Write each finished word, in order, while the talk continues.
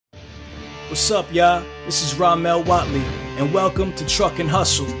What's up, y'all? This is Ramel Watley, and welcome to Truckin'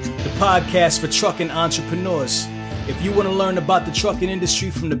 Hustle, the podcast for trucking entrepreneurs. If you want to learn about the trucking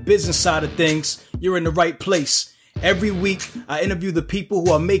industry from the business side of things, you're in the right place. Every week, I interview the people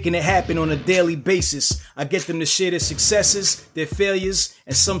who are making it happen on a daily basis. I get them to share their successes, their failures,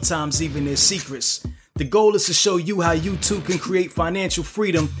 and sometimes even their secrets. The goal is to show you how you too can create financial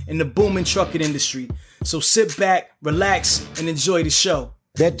freedom in the booming trucking industry. So sit back, relax, and enjoy the show.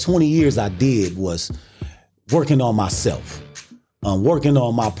 That 20 years I did was working on myself, working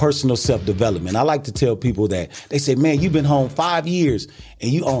on my personal self-development. I like to tell people that they say, man, you've been home 5 years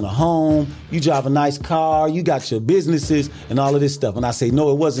and you own a home, you drive a nice car, you got your businesses and all of this stuff. And I say,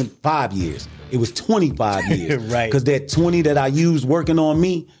 no, it wasn't 5 years. It was 25 years. Right. Because that 20 that I used working on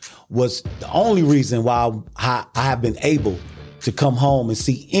me was the only reason why I have been able to come home and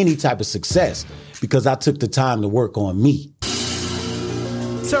see any type of success, because I took the time to work on me.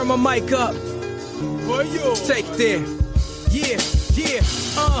 Turn my mic up. Take it there. Yeah.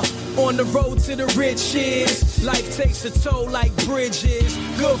 On the road to the riches. Life takes a toll like bridges.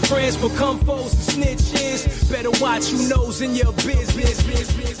 Good friends become foes and snitches. Better watch who knows in your business.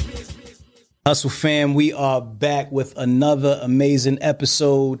 Hustle fam, we are back with another amazing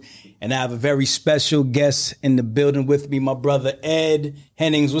episode. And I have a very special guest in the building with me, my brother Ed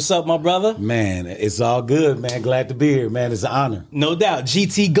Hennings. What's up, my brother? Man, it's all good, man. Glad to be here, man. It's an honor. No doubt.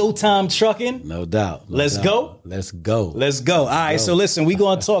 GT Go Time Trucking. No doubt. Let's go. Let's go. All right, so listen, we're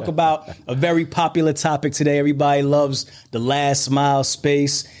going to talk about a very popular topic today. Everybody loves the last mile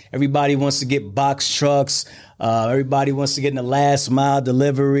space. Everybody wants to get box trucks. Everybody wants to get in the last mile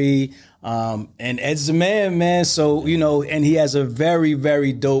delivery. And Ed's the man. So, and he has a very,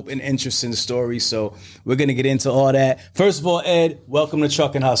 very dope and interesting story. So we're going to get into all that. First of all, Ed, welcome to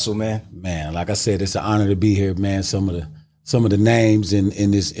Truckin' Hustle, man. Man, like I said, it's an honor to be here, man. Some of the names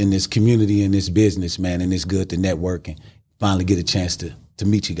in this community, in this business, man, and it's good to network and finally get a chance to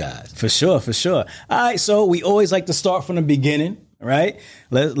meet you guys. For sure. All right. So we always like to start from the beginning. Right?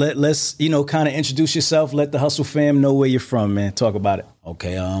 Let's kind of introduce yourself. Let the Hustle fam know where you're from, man. Talk about it.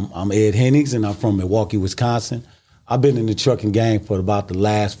 Okay, I'm Ed Hennings, and I'm from Milwaukee, Wisconsin. I've been in the trucking game for about the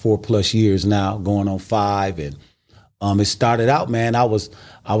last 4+ years now, going on 5. And it started out, man, I was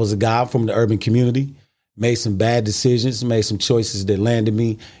a guy from the urban community, made some bad decisions, made some choices that landed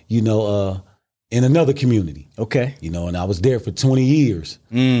me, in another community. Okay. And I was there for 20 years.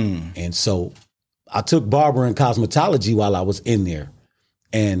 And so I took barber and cosmetology while I was in there.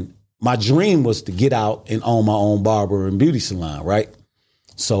 And my dream was to get out and own my own barber and beauty salon, right?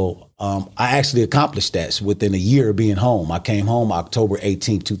 So I actually accomplished that within a year of being home. I came home October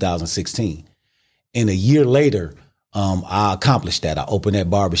 18th, 2016. And a year later, I accomplished that. I opened that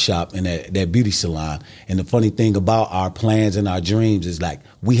barbershop and that beauty salon. And the funny thing about our plans and our dreams is like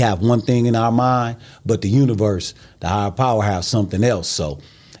we have one thing in our mind, but the universe, the higher power, has something else. So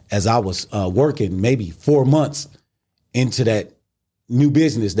as I was working maybe 4 months into that new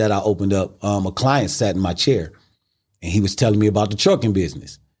business that I opened up, a client sat in my chair and he was telling me about the trucking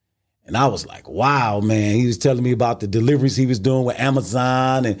business. And I was like, wow, man. He was telling me about the deliveries he was doing with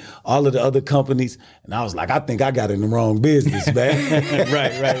Amazon and all of the other companies. And I was like, I think I got in the wrong business, man.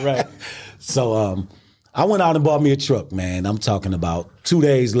 Right. So I went out and bought me a truck, man. I'm talking about 3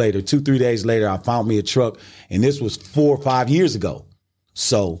 days later, I found me a truck. And this was 4 or 5 years ago.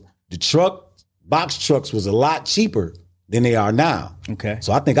 So the box trucks was a lot cheaper than they are now. Okay.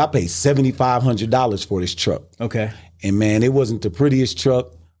 So I think I paid $7,500 for this truck. Okay. And man, it wasn't the prettiest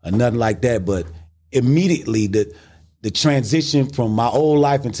truck or nothing like that, but immediately the transition from my old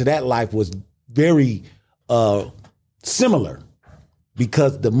life into that life was very similar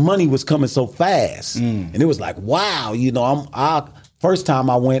because the money was coming so fast. And it was like, wow, first time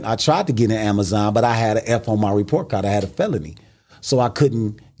I went, I tried to get in Amazon, but I had an F on my report card. I had a felony. So I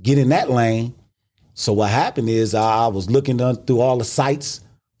couldn't get in that lane. So what happened is I was looking through all the sites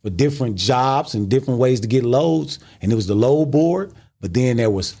for different jobs and different ways to get loads. And it was the load board, but then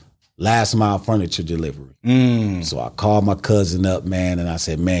there was last mile furniture delivery. So I called my cousin up, man, and I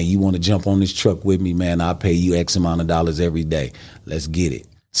said, man, you want to jump on this truck with me, man? I'll pay you X amount of dollars every day. Let's get it.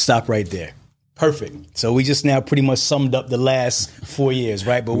 Stop right there. Perfect. So we just now pretty much summed up the last 4 years,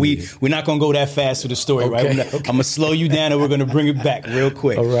 right? But we're not going to go that fast with the story, right? I'm going to slow you down and we're going to bring it back real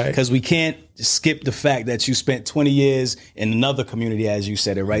quick. All right. Because we can't skip the fact that you spent 20 years in another community, as you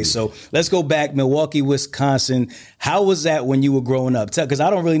said it, right? So let's go back, Milwaukee, Wisconsin. How was that when you were growing up? Because I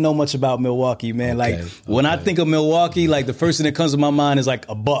don't really know much about Milwaukee, man. When I think of Milwaukee, like the first thing that comes to my mind is like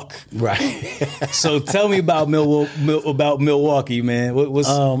a buck. Right. So tell me about Milwaukee, man.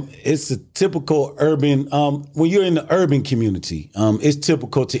 It's a typical urban, when you're in the urban community, it's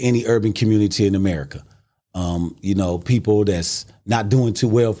typical to any urban community in America. People that's not doing too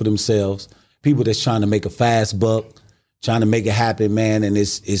well for themselves, people that's trying to make a fast buck, trying to make it happen, man. And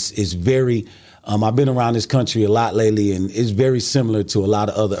it's very, I've been around this country a lot lately, and it's very similar to a lot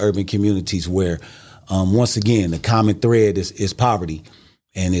of other urban communities where, once again, the common thread is poverty,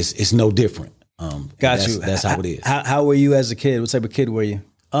 and it's no different. Got you. That's how it is. How were you as a kid? What type of kid were you?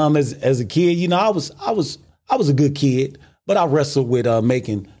 As a kid, I was a good kid, but I wrestled with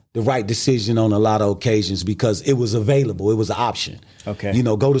making the right decision on a lot of occasions because it was available. It was an option. Okay.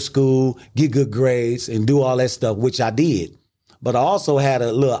 Go to school, get good grades, and do all that stuff, which I did. But I also had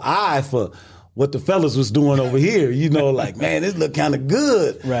a little eye for what the fellas was doing over here. Like, man, this look kind of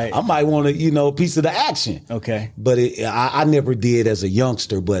good. Right. I might want a piece of the action. Okay. But I never did as a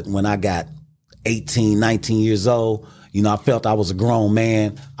youngster. But when I got 18, 19 years old, I felt I was a grown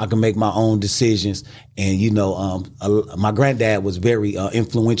man. I could make my own decisions. And, my granddad was very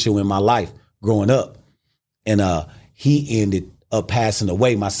influential in my life growing up. And he ended up passing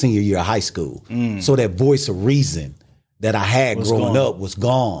away my senior year of high school. So that voice of reason that I had growing up was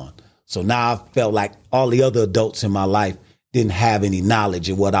gone. So now I felt like all the other adults in my life didn't have any knowledge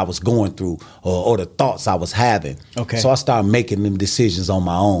of what I was going through or the thoughts I was having. Okay. So I started making them decisions on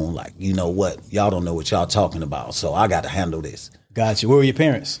my own. Like, you know what? Y'all don't know what y'all talking about. So I got to handle this. Got you. Where were your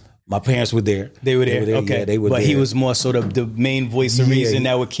parents? My parents were there. They were there. Okay. Yeah, they were but there. He was more sort of the main voice of reason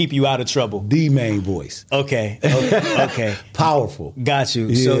that would keep you out of trouble. The main voice. Okay. Powerful. Got you.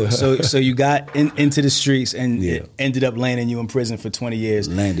 Yeah. So you got into the streets and it ended up landing you in prison for 20 years.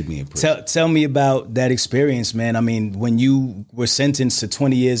 Landed me in prison. Tell me about that experience, man. I mean, when you were sentenced to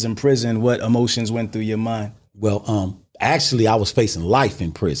 20 years in prison, what emotions went through your mind? Well, actually, I was facing life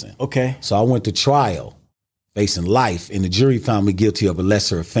in prison. Okay. So I went to trial facing life, and the jury found me guilty of a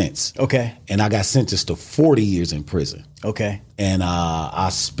lesser offense. Okay. And I got sentenced to 40 years in prison. Okay. And I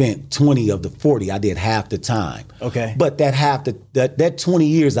spent 20 of the 40. I did half the time. Okay. But that 20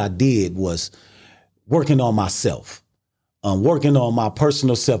 years I did was working on myself, working on my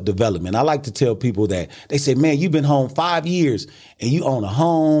personal self-development. I like to tell people that they say, man, you've been home 5 years and you own a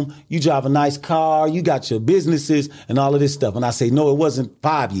home, you drive a nice car, you got your businesses and all of this stuff. And I say, no, it wasn't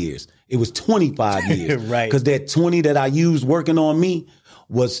 5 years. It was 25 years. Right. Because that 20 that I used working on me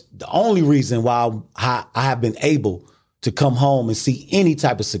was the only reason why I have been able to come home and see any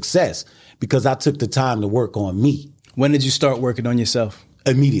type of success, because I took the time to work on me. When did you start working on yourself?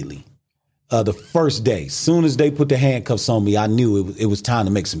 Immediately. The first day, soon as they put the handcuffs on me, I knew it was time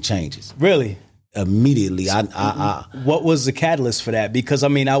to make some changes. Really? Immediately. What was the catalyst for that? Because, I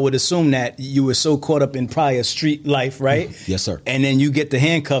mean, I would assume that you were so caught up in prior street life, right? Yes, sir. And then you get the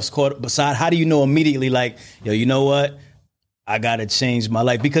handcuffs caught up beside. How do you know immediately, like, yo, you know what? I got to change my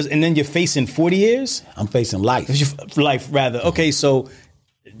life. Because, and then you're facing 40 years? I'm facing life. Life, rather. Okay, so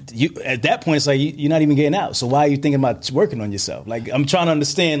you at that point, it's like you're not even getting out. So why are you thinking about working on yourself? Like, I'm trying to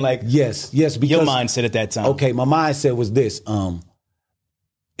understand, like, yes, because your mindset at that time. Okay, my mindset was this.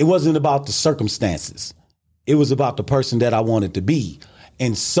 It wasn't about the circumstances. It was about the person that I wanted to be.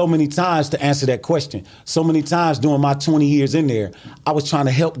 And so many times, to answer that question, so many times during my 20 years in there, I was trying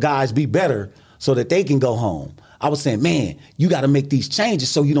to help guys be better so that they can go home. I was saying, man, you got to make these changes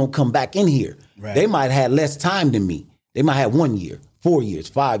so you don't come back in here. Right. They might have had less time than me. They might have 1 year, 4 years,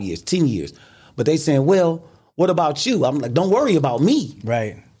 5 years, 10 years. But they saying, well, what about you? I'm like, don't worry about me.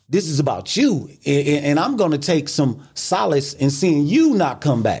 Right. This is about you. And I'm going to take some solace in seeing you not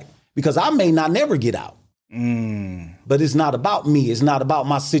come back, because I may not never get out. But it's not about me. It's not about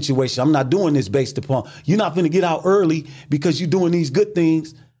my situation. I'm not doing this based upon, you're not going to get out early because you're doing these good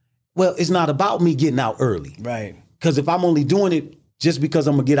things. Well, it's not about me getting out early. Right. Because if I'm only doing it just because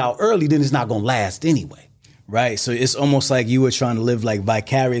I'm going to get out early, then it's not going to last anyway. Right. So it's almost like you were trying to live like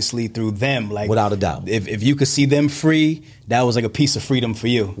vicariously through them. Like, without a doubt. If you could see them free, that was like a piece of freedom for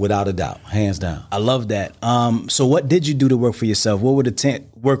you. Without a doubt. Hands down. I love that. So what did you do to work for yourself? What were the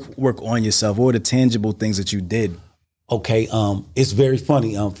work on yourself? What were the tangible things that you did? Okay. It's very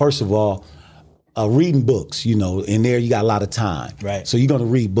funny. First of all, reading books, in there you got a lot of time. Right. So you're going to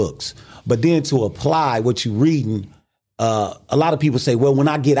read books. But then to apply what you're reading, a lot of people say, well, when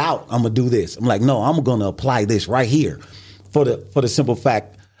I get out, I'm going to do this. I'm like, no, I'm going to apply this right here. For the simple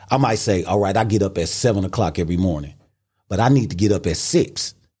fact, I might say, all right, I get up at 7 o'clock every morning, but I need to get up at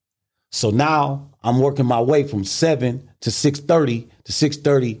 6. So now I'm working my way from 7 to 6:30 to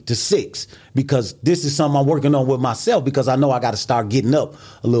 6:30 to 6 because this is something I'm working on with myself because I know I got to start getting up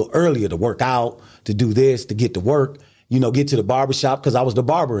a little earlier to work out, to do this, to get to work, get to the barbershop because I was the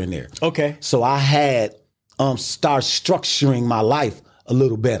barber in there. Okay. So I had start structuring my life a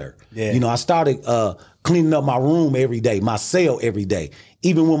little better. Yeah. I started cleaning up my room every day, my cell every day.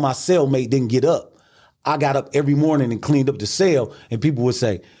 Even when my cellmate didn't get up, I got up every morning and cleaned up the cell, and people would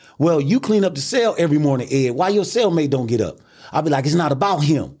say, well, you clean up the cell every morning, Ed. Why your cellmate don't get up? I'll be like, it's not about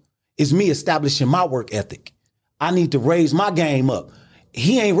him. It's me establishing my work ethic. I need to raise my game up.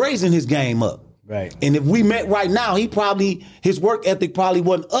 He ain't raising his game up. Right. And if we met right now, his work ethic probably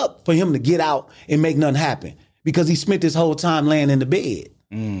wasn't up for him to get out and make nothing happen because he spent his whole time laying in the bed.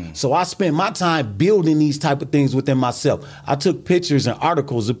 So I spent my time building these type of things within myself. I took pictures and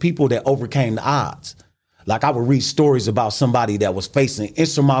articles of people that overcame the odds. Like I would read stories about somebody that was facing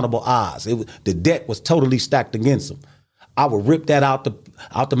insurmountable odds. The deck was totally stacked against them. I would rip that out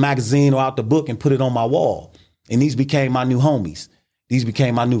the magazine or out the book and put it on my wall. And these became my new homies. These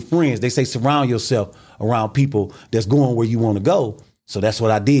became my new friends. They say surround yourself around people that's going where you want to go. So that's what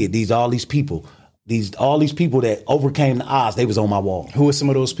I did. All these people that overcame the odds, they was on my wall. Who are some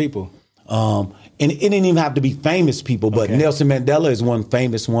of those people? And it didn't even have to be famous people, but Nelson Mandela is one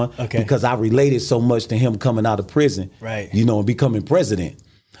famous one because I related so much to him coming out of prison, right? And becoming president.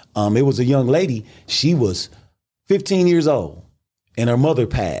 It was a young lady. She was 15 years old and her mother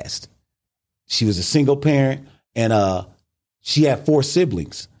passed. She was a single parent and she had 4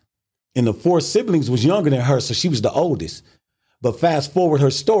 siblings. And the 4 siblings was younger than her, so she was the oldest. But fast forward her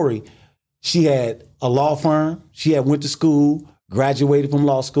story, she had a law firm. She had went to school, graduated from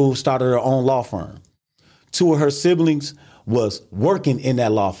law school, started her own law firm. 2 of her siblings was working in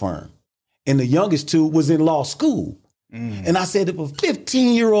that law firm. And the youngest 2 was in law school. And I said, if a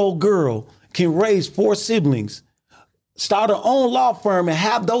 15-year-old girl can raise 4 siblings, start her own law firm and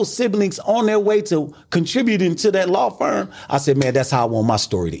have those siblings on their way to contributing to that law firm, I said, man, that's how I want my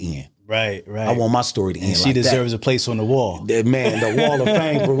story to end. Right. I want my story to end. She deserves a place on the wall. Man, the wall of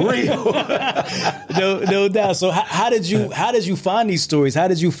fame for real. No doubt. So how did you find these stories? How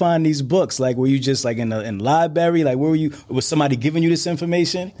did you find these books? Like, were you just like in the library? Like, where were you? Was somebody giving you this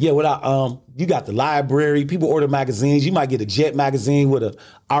information? Yeah. You got the library. People order magazines. You might get a Jet magazine with an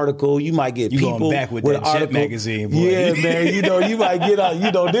article. You might get people going back with that Jet magazine, boy. Yeah, man. You might get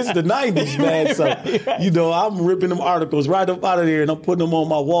this is the 90s, man. So, I'm ripping them articles right up out of there and I'm putting them on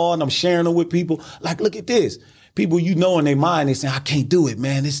my wall and I'm sharing them with people. Like, look at this. People, in their mind, they say, I can't do it,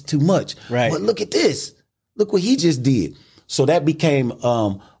 man. It's too much. Right. But look at this. Look what he just did. So that became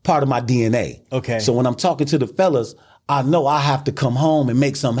part of my DNA. Okay. So when I'm talking to the fellas, I know I have to come home and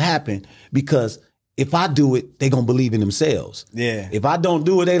make something happen because if I do it, they going to believe in themselves. Yeah. If I don't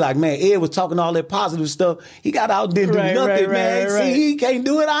do it, they like, man, Ed was talking all that positive stuff. He got out and didn't do nothing, man. See, he can't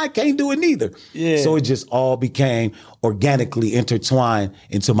do it. I can't do it neither. Yeah. So it just all became organically intertwined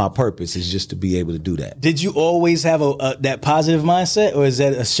into my purpose is just to be able to do that. Did you always have that positive mindset, or is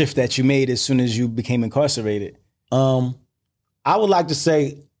that a shift that you made as soon as you became incarcerated? I would like to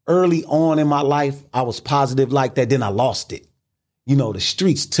say early on in my life, I was positive like that. Then I lost it. The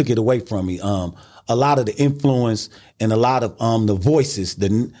streets took it away from me. A lot of the influence and a lot of the voices,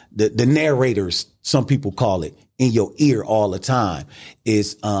 the narrators, some people call it, in your ear all the time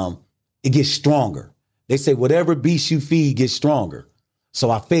is it gets stronger. They say whatever beast you feed gets stronger. So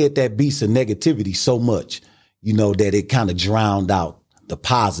I fed that beast of negativity so much, that it kind of drowned out the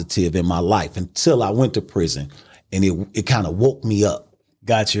positive in my life until I went to prison and it kind of woke me up.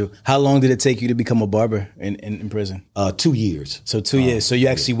 Got you. How long did it take you to become a barber in prison? 2 years. So 2 years. So you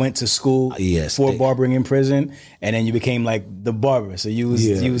actually went to school for barbering in prison, and then you became like the barber. So you was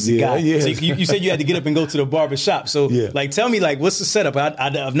the guy. Yeah. So you said you had to get up and go to the barber shop. So tell me, what's the setup?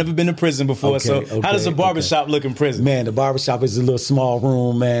 I've never been to prison before. How does a barber shop look in prison? Man, the barber shop is a little small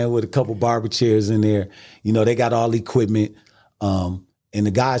room, man, with a couple barber chairs in there. They got all the equipment. And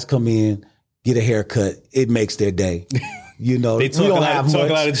the guys come in, get a haircut. It makes their day. They talk a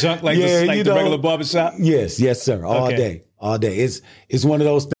lot of junk like the regular barbershop? Yes, sir. All day. It's one of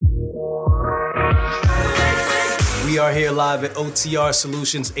those things. We are here live at OTR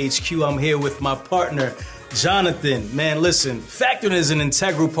Solutions HQ. I'm here with my partner, Jonathan. Man, listen, factoring is an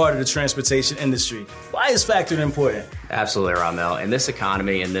integral part of the transportation industry. Why is factoring important? Absolutely, Ramel. In this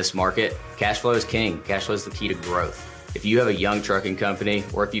economy, in this market, cash flow is king. Cash flow is the key to growth. If you have a young trucking company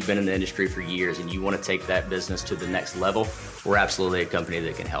or if you've been in the industry for years and you want to take that business to the next level, we're absolutely a company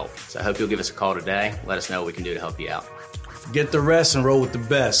that can help. So I hope you'll give us a call today. Let us know what we can do to help you out. Get the rest and roll with the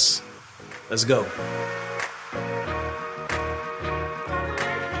best. Let's go.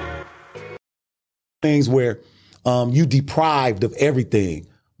 things where you deprived of everything.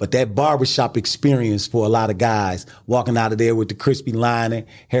 But that barbershop experience for a lot of guys walking out of there with the crispy lining,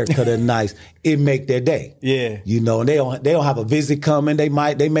 haircut and nice, it make their day. Yeah. You know, and they don't have a visit coming. They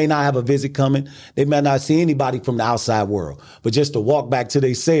may not have a visit coming. They may not see anybody from the outside world. But just to walk back to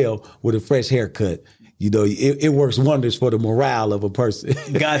their cell with a fresh haircut, you know, it works wonders for the morale of a person.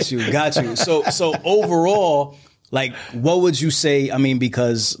 Got you. So overall, like, what would you say? I mean,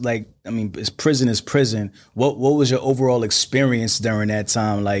 because prison is prison. What was your overall experience during that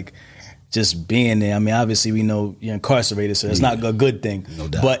time? Like, just being there. I mean, obviously we know you're incarcerated, so it's not a good thing. No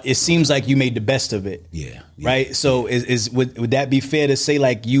doubt. But it seems like you made the best of it. Yeah. Right. So would that be fair to say,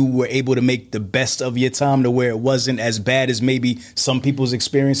 like, you were able to make the best of your time to where it wasn't as bad as maybe some people's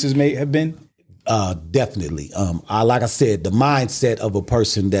experiences may have been? Definitely. Like I said, the mindset of a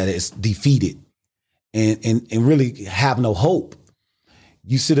person that is defeated and really have no hope.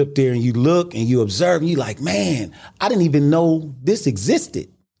 You sit up there and you look and you observe and you're like, man, I didn't even know this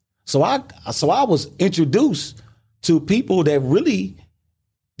existed. So I was introduced to people that really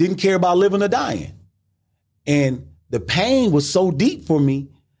didn't care about living or dying. And the pain was so deep for me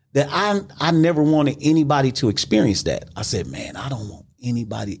that I never wanted anybody to experience that. I said, man, I don't want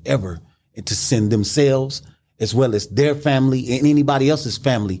anybody ever to send themselves as well as their family and anybody else's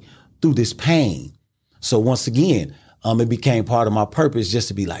family through this pain. So once again, it became part of my purpose just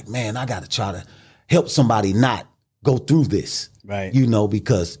to be like, man, I got to try to help somebody not go through this, right? You know,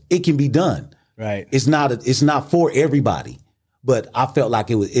 because it can be done, right? It's not for everybody, but I felt like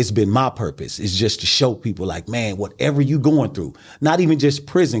it's been my purpose. It's just to show people like, man, whatever you going through, not even just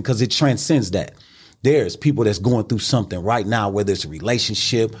prison, because it transcends that. There's people that's going through something right now, whether it's a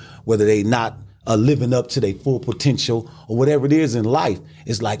relationship, whether they not living up to their full potential or whatever it is in life.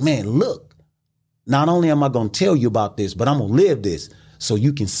 It's like, man, look. Not only am I going to tell you about this, but I'm going to live this so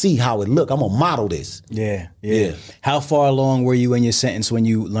you can see how it look. I'm going to model this. Yeah. How far along were you in your sentence when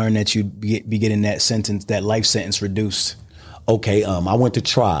you learned that you'd be getting that life sentence reduced? Okay, I went to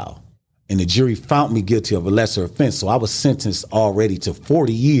trial and the jury found me guilty of a lesser offense. So I was sentenced already to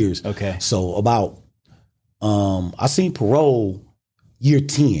 40 years. Okay. So about, I seen parole year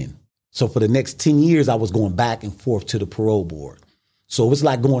 10. So for the next 10 years, I was going back and forth to the parole board. So it was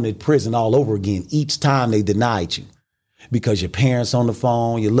like going to prison all over again. Each time they denied you because your parents on the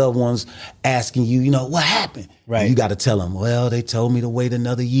phone, your loved ones asking you, you know, what happened? Right. And you got to tell them, well, they told me to wait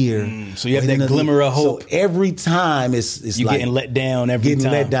another year. So you have that glimmer of hope. So every time it's you like getting let down every time.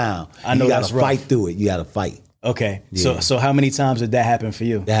 Let down. I know you that's got to rough. fight through it. You got to fight. Okay. Yeah. So how many times did that happen for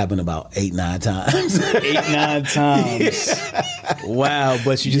you? That happened about 8-9 times. 8-9 times. Yeah. Wow.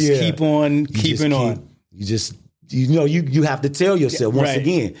 But you just keep on keeping on. You know, you have to tell yourself once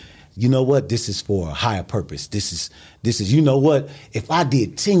again, you know what, this is for a higher purpose. This is, you know what, if I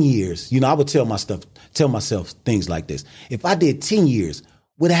did 10 years, you know, I would tell myself things like this. If I did 10 years,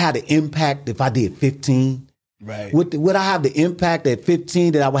 would I have the impact if I did 15? Right. Would I have the impact at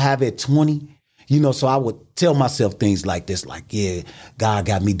 15 that I would have at 20? You know, so I would tell myself things like this, like, yeah, God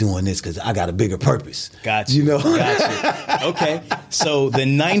got me doing this because I got a bigger purpose. Gotcha. You know? Gotcha. Okay. So the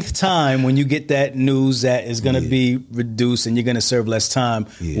 9th time when you get that news that is going to be reduced and you're going to serve less time,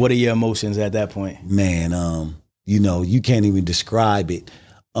 what are your emotions at that point? Man, you know, you can't even describe it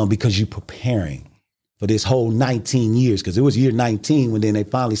because you're preparing for this whole 19 years, because it was year 19 when then they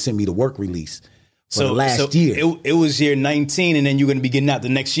finally sent me the work release. So last year. It was year 19 and then you're going to be getting out the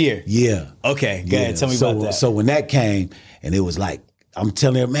next year. Yeah. Okay. Go ahead. Tell me about that. So when that came and it was like, I'm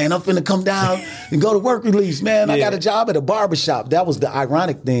telling her, man, I'm finna come down and go to work release, man. I got a job at a barbershop. That was the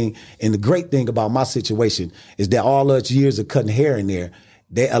ironic thing. And the great thing about my situation is that all those years of cutting hair in there,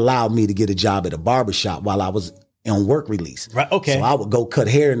 they allowed me to get a job at a barbershop while I was on work release. Right. Okay. So I would go cut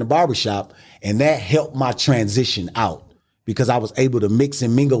hair in the barbershop, and that helped my transition out. Because I was able to mix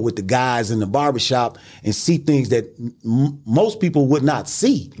and mingle with the guys in the barbershop and see things that most people would not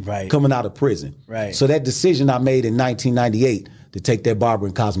see coming out of prison. Right. So that decision I made in 1998 to take that barber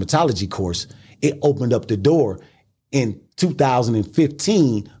and cosmetology course, it opened up the door in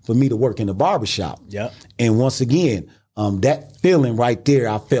 2015 for me to work in the barbershop. Yep. And once again, that feeling right there,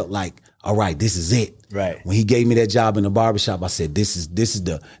 I felt like, all right, this is it. Right. When he gave me that job in the barbershop, I said, this is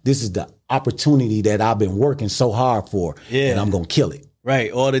the opportunity that I've been working so hard for, and I'm going to kill it.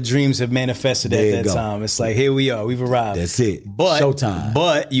 Right. All the dreams have manifested at that time. It's like, here we are. We've arrived. That's it. But, showtime.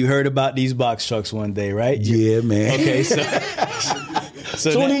 But you heard about these box trucks one day, right? Yeah, man. Okay.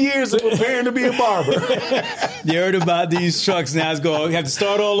 So 20 years of preparing to be a barber. You heard about these trucks. Now it's going. You have to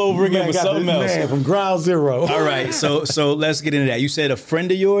start all over again with something else. Man, from ground zero. All right. So let's get into that. You said a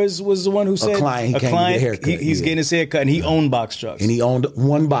friend of yours was the one who said a client. He came to get a haircut. He's getting his haircut, and he owned box trucks. And he owned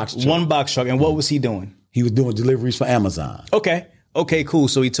one box truck. One box truck. And what was he doing? He was doing deliveries for Amazon. Okay, cool.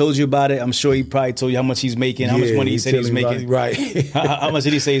 So he told you about it. I'm sure he probably told you how much he's making, how much money he said he's making. Right. How much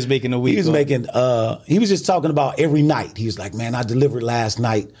did he say he's making a week? He was making, he was just talking about every night. He was like, man, I delivered last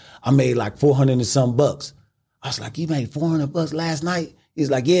night. I made like 400 and some bucks. I was like, you made 400 bucks last night?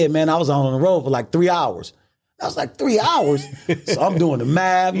 He's like, yeah, man, I was on the road for like 3 hours. I was like, 3 hours? So I'm doing the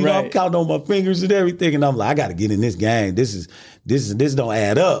math, you know, I'm counting on my fingers and everything. And I'm like, I got to get in this game. This don't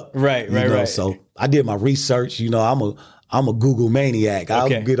add up. Right. So I did my research. You know, I'm a Google maniac. I'll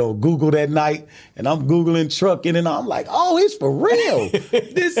get on Google that night and I'm Googling trucking and I'm like, oh, it's for real.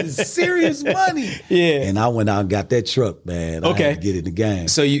 This is serious money. Yeah. And I went out and got that truck, man. I had to get in the game.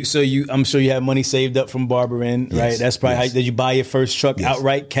 So you, I'm sure you had money saved up from barbering, right? That's probably how, did you buy your first truck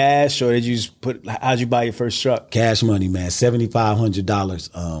outright cash or did you just how'd you buy your first truck? Cash money, man,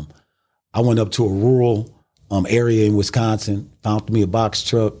 $7,500. I went up to a rural area in Wisconsin, found me a box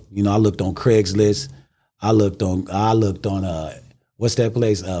truck. You know, I looked on Craigslist. I looked on what's that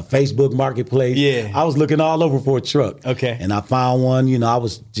place? Facebook Marketplace. Yeah. I was looking all over for a truck. Okay. And I found one, you know, I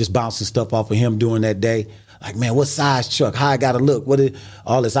was just bouncing stuff off of him during that day. Like, man, what size truck? How I gotta look?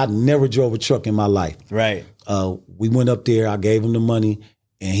 All this. I never drove a truck in my life. Right. We went up there, I gave him the money,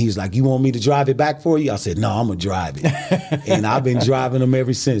 and he's like, you want me to drive it back for you? I said, no, I'm gonna drive it. And I've been driving them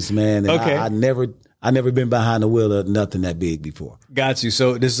ever since, man. And I never been behind the wheel of nothing that big before. Got you.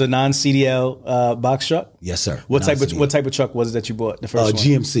 So this is a non-CDL box truck? Yes, sir. What type of truck was it that you bought? The first one?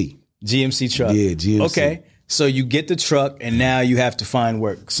 GMC truck. Yeah, GMC. Okay. So you get the truck and now you have to find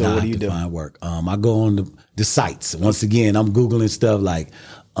work. So what do you do? Find work. I go on the sites. Once again, I'm Googling stuff like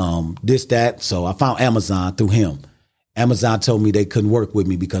this, that. So I found Amazon through him. Amazon told me they couldn't work with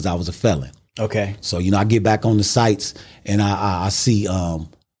me because I was a felon. Okay. So, you know, I get back on the sites and I see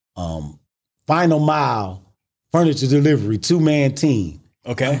Final Mile Furniture Delivery, 2-man team.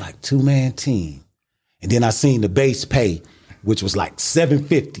 Okay. I'm like, 2-man team. And then I seen the base pay, which was like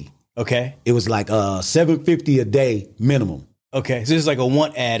 $750. Okay. It was like $750 a day minimum. Okay. So this is like a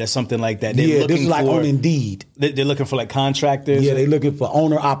want ad or something like that. This is like on Indeed. They're looking for like contractors? Yeah, they're looking for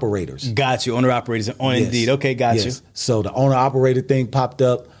owner-operators. Got you. Owner-operators on Indeed. Okay, got you. So the owner-operator thing popped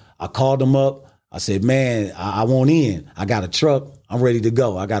up. I called them up. I said, man, I want in. I got a truck. I'm ready to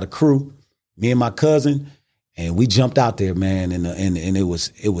go. I got a crew. Me and my cousin, and we jumped out there, man, and it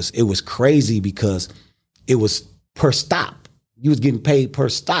was crazy because it was per stop. You was getting paid per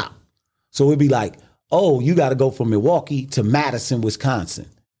stop. So it'd be like, oh, you got to go from Milwaukee to Madison, Wisconsin.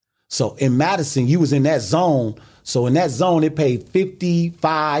 So in Madison, you was in that zone. So in that zone, it paid $55,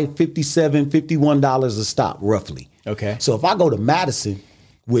 $57, $51 a stop, roughly. Okay. So if I go to Madison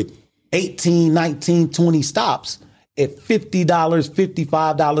with 18, 19, 20 stops at $50,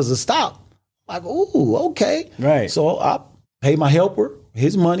 $55 a stop, like, ooh, okay. Right. So I pay my helper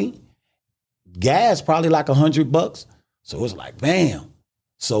his money. Gas probably like $100. So it's like, bam.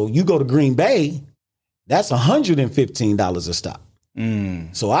 So you go to Green Bay, that's $115 a stop.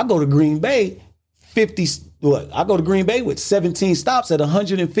 So I go to Green Bay, I go to Green Bay with 17 stops at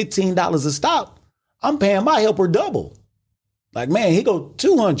 $115 a stop. I'm paying my helper double. Like, man, he go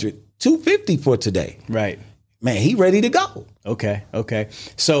 $200, $250 for today. Right. Man, he ready to go. Okay.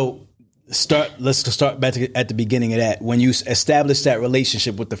 So let's start back at the beginning of that. When you establish that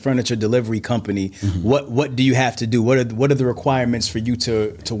relationship with the furniture delivery company, what do you have to do? What are the requirements for you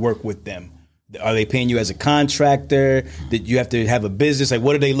to work with them? Are they paying you as a contractor? That you have to have a business? Like,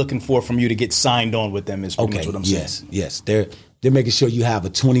 what are they looking for from you to get signed on with them? Is pretty much what I'm saying. Yes. They're making sure you have a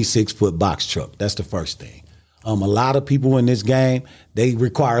 26-foot box truck. That's the first thing. A lot of people in this game, they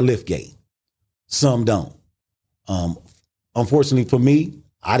require lift gate. Some don't. Unfortunately for me,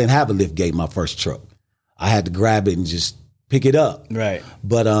 I didn't have a lift gate in my first truck. I had to grab it and just pick it up. Right.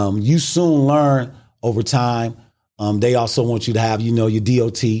 But you soon learn over time. They also want you to have, your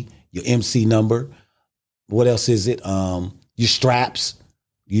DOT, your MC number. What else is it? Your straps.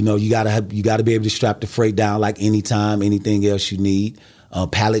 You gotta be able to strap the freight down like anytime, anything else you need.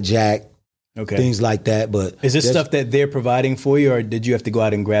 Pallet jack. Okay. Things like that. But is this stuff that they're providing for you, or did you have to go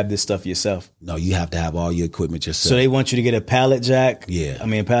out and grab this stuff yourself? No, you have to have all your equipment yourself. So they want you to get a pallet jack? Yeah. I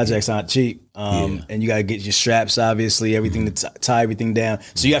mean, a pallet jack's not cheap. and you got to get your straps, obviously, everything to tie everything down.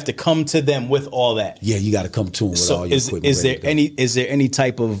 So you have to come to them with all that. Yeah, you got to come to them with all your equipment. Is there any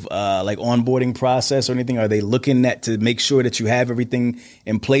type of like onboarding process or anything? Are they looking at to make sure that you have everything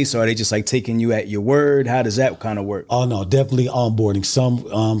in place, or are they just like taking you at your word? How does that kind of work? Oh no, definitely onboarding.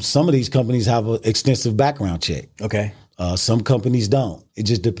 Some of these companies have an extensive background check. Okay. Some companies don't. It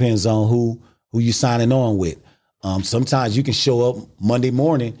just depends on who you signing on with. Sometimes you can show up Monday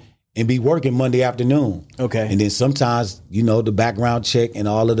morning and be working Monday afternoon. Okay. And then sometimes, the background check and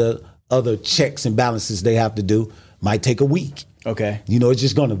all of the other checks and balances they have to do might take a week. Okay. It's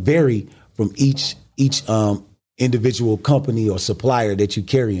just going to vary from each individual company or supplier that you're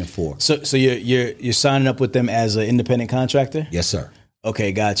carrying for. So you're signing up with them as an independent contractor? Yes, sir.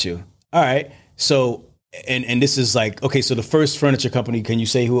 Okay, got you. All right. So and this is like, okay, so the first furniture company, can you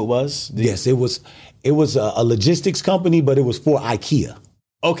say who it was? Yes, it was a logistics company, but it was for IKEA.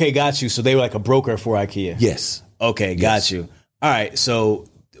 Okay, got you. So they were like a broker for IKEA. Yes. Okay, got you. All right. So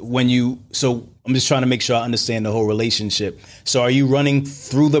I'm just trying to make sure I understand the whole relationship. So are you running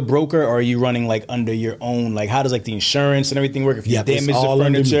through the broker, or are you running like under your own? Like, how does like the insurance and everything work if you damage the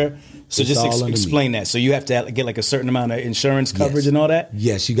furniture? So just explain that. So you have to get like a certain amount of insurance coverage and all that?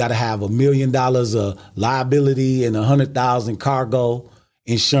 Yes, you got to have $1 million of liability and 100,000 cargo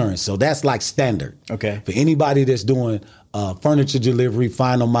insurance. So that's like standard. Okay. For anybody that's doing furniture delivery,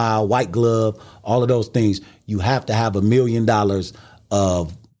 final mile, white glove, all of those things, you have to have $1 million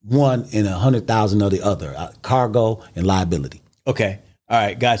of one and 100,000 of the other, cargo and liability. Okay. All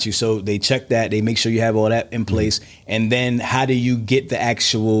right. Got you. So they check that. They make sure you have all that in place. And then how do you get the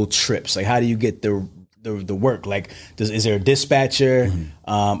actual trips? Like, how do you get the work? Like, is there a dispatcher?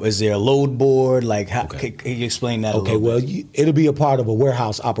 Is there a load board? Like, how can you explain that? Okay. Well, it'll be a part of a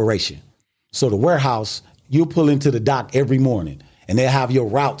warehouse operation. So the warehouse, you'll pull into the dock every morning, and they'll have your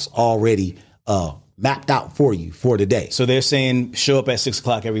routes already mapped out for you for the day. So they're saying show up at 6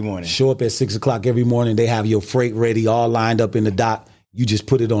 o'clock every morning. Show up at 6 o'clock every morning. They have your freight ready, all lined up in the dock. You just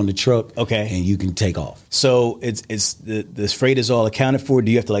put it on the truck, and you can take off. So it's the freight is all accounted for. Do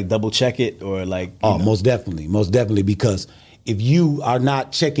you have to like double check it or like? Most definitely, because if you are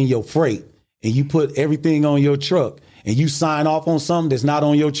not checking your freight and you put everything on your truck and you sign off on something that's not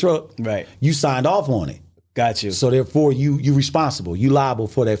on your truck, right? You signed off on it. Got you. So therefore, you responsible. You liable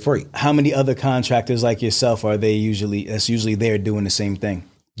for that freight. How many other contractors like yourself are they usually there doing the same thing?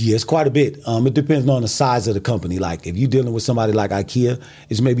 Yeah, it's quite a bit. It depends on the size of the company. Like if you're dealing with somebody like IKEA,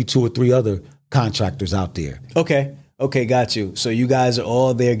 it's maybe 2 or 3 other contractors out there. Okay, got you. So you guys are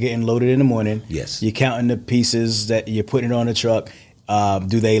all there getting loaded in the morning. Yes. You're counting the pieces that you're putting on the truck.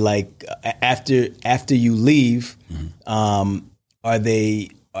 Do they like after you leave? Are they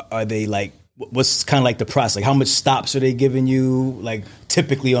like? What's kind of like the process? Like how much stops are they giving you? Like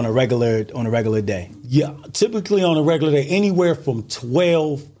typically on a regular day? Yeah, typically on a regular day, anywhere from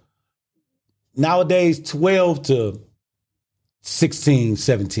 12 to 16,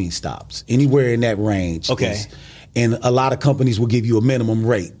 17 stops, anywhere in that range. Okay. And a lot of companies will give you a minimum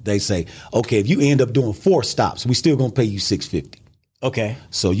rate. They say, okay, if you end up doing 4 stops, we still gonna pay you $650. Okay.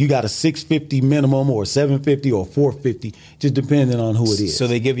 So you got a $650 minimum or $750 or $450, just depending on who it is. So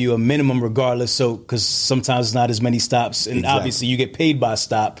they give you a minimum regardless. So because sometimes it's not as many stops, and obviously you get paid by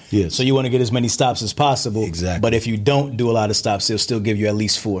stop. Yes. So you want to get as many stops as possible. Exactly. But if you don't do a lot of stops, they'll still give you at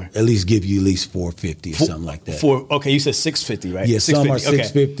least 4. At least give you at least $450 or something like that. Okay, you said $650, right? Yeah, some are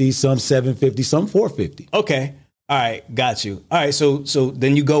 $650, some $750, some $450. Okay. All right, got you. All right, so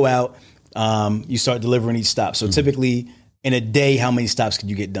then you go out, you start delivering each stop. So typically in a day, how many stops can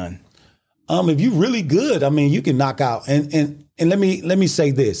you get done? If you're really good, I mean, you can knock out. And let me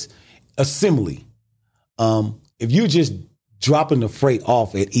say this: assembly. If you're just dropping the freight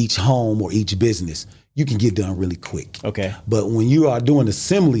off at each home or each business, you can get done really quick. Okay. But when you are doing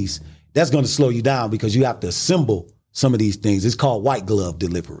assemblies, that's going to slow you down because you have to assemble some of these things. It's called white glove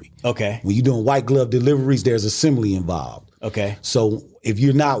delivery. Okay. When you're doing white glove deliveries, there's assembly involved. Okay. So if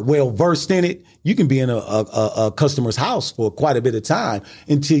you're not well versed in it, you can be in a customer's house for quite a bit of time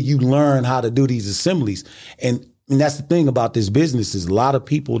until you learn how to do these assemblies. And that's the thing about this business is a lot of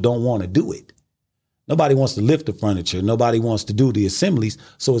people don't want to do it. Nobody wants to lift the furniture. Nobody wants to do the assemblies.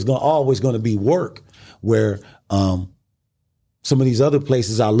 So it's always going to be work where some of these other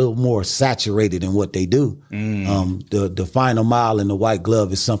places are a little more saturated in what they do. The final mile and the white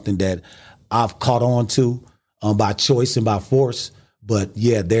glove is something that I've caught on to by choice and by force. But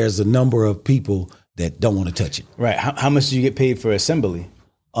yeah, there's a number of people that don't want to touch it. Right. How much do you get paid for assembly?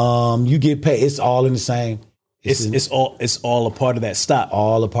 You get paid. It's all in the same. It's all a part of that stop.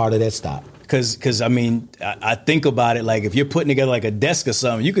 All a part of that stop. Because I mean, I think about it, like if you're putting together like a desk or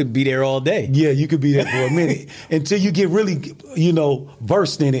something, you could be there all day. Yeah, you could be there for a minute until you get really,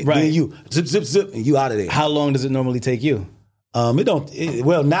 versed in it. Right. Then you zip, and you out of there. How long does it normally take you? Now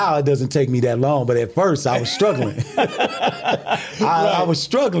it doesn't take me that long, but at first I was struggling. I was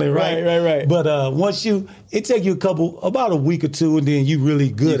struggling, right? Right. But once it take you about a week or two, and then you really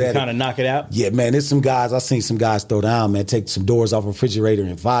good at it. Kind of knock it out? Yeah, man, there's some guys, I've seen some guys throw down, man, take some doors off a refrigerator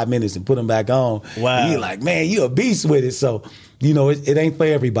in 5 minutes and put them back on. Wow. And you're like, man, you a beast with it. So, it ain't for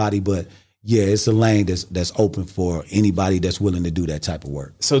everybody, but yeah, it's a lane that's open for anybody that's willing to do that type of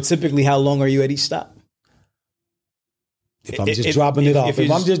work. So typically, how long are you at each stop? If I'm just dropping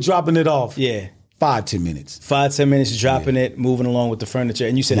it off, yeah, 5-10 minutes. 5-10 minutes, dropping it, moving along with the furniture.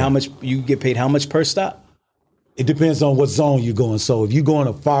 And you said how much you get paid? How much per stop? It depends on what zone you're going. So if you're going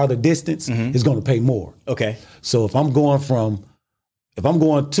a farther distance, it's going to pay more. Okay. So if I'm going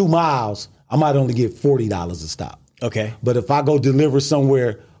 2 miles, I might only get $40 a stop. Okay. But if I go deliver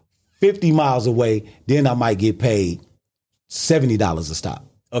somewhere 50 miles away, then I might get paid $70 a stop.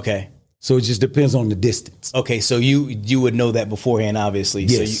 Okay. So it just depends on the distance. Okay, so you would know that beforehand, obviously.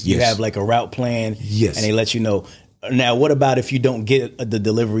 Yes, so you have like a route plan. Yes. And they let you know. Now, what about if you don't get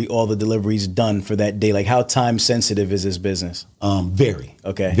all the deliveries done for that day? Like, how time sensitive is this business? Very.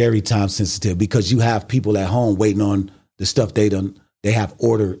 Okay. Very time sensitive, because you have people at home waiting on the stuff they have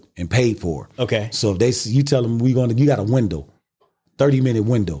ordered and paid for. Okay. So if you tell them you got a window, 30-minute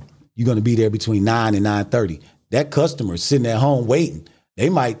window, you're going to be there between 9 and 9:30. That customer sitting at home waiting, they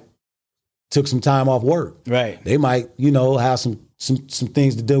might took some time off work. Right. They might, have some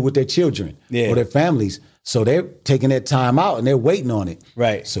things to do with their children or their families. So they're taking that time out and they're waiting on it.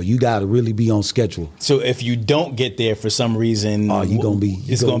 Right. So you got to really be on schedule. So if you don't get there for some reason, it's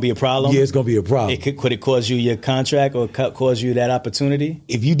going to be a problem? Yeah, it's going to be a problem. Could it cause you your contract or cause you that opportunity?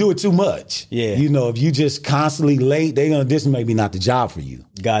 If you do it too much, if you just constantly late, this may be not the job for you.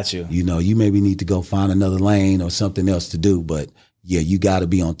 Got you. You maybe need to go find another lane or something else to do. But yeah, you got to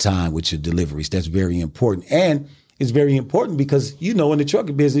be on time with your deliveries. That's very important. And it's very important because, in the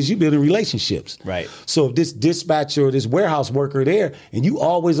trucking business, you building relationships. Right. So if this dispatcher or this warehouse worker there and you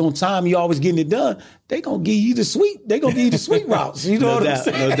always on time, you always getting it done, they going to give you the sweet routes. You know what I'm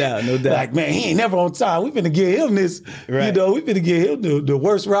saying? No doubt. Like, man, he ain't never on time. We finna give him this, right. We finna give him the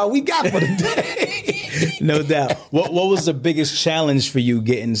worst route we got for the day. No doubt. What was the biggest challenge for you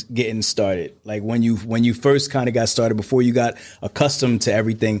getting started? Like when you first kind of got started, before you got accustomed to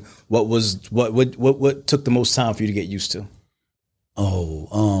everything, what took the most time for you to get used to?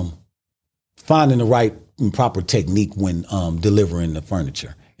 Finding the right and proper technique when delivering the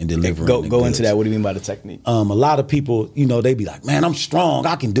furniture and delivering the Go goods. into that. What do you mean by the technique? A lot of people, they be like, man, I'm strong,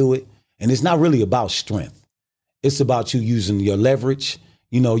 I can do it. And it's not really about strength. It's about you using your leverage,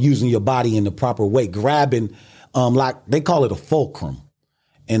 using your body in the proper way, grabbing, like they call it a fulcrum.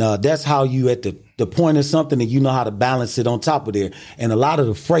 And that's how you at the point of something and you know how to balance it on top of there. And a lot of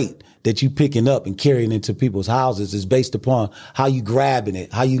the freight that you picking up and carrying into people's houses is based upon how you grabbing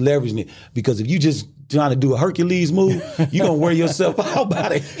it, how you leveraging it. Because if you just trying to do a Hercules move, you're going to wear yourself out by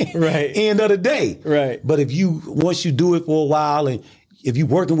the end of the day. Right. But once you do it for a while, and if you're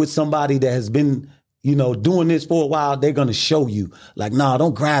working with somebody that has been, doing this for a while, they're going to show you like, nah,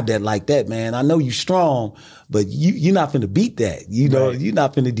 don't grab that like that, man. I know you're strong, but you're not finna beat that. You're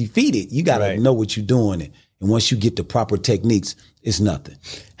not finna defeat it. You got to know what you're doing. And once you get the proper techniques, it's nothing.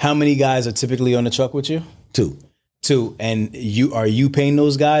 How many guys are typically on the truck with you? Two. And are you paying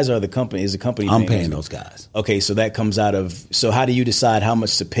those guys, or is the company I'm paying those guys. Okay, so that comes out of, so how do you decide how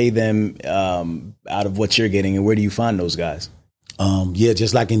much to pay them out of what you're getting, and where do you find those guys?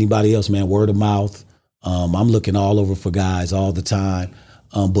 Just like anybody else, man, word of mouth. I'm looking all over for guys all the time.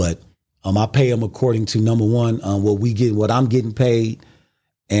 But I pay them according to, number one, what I'm getting paid,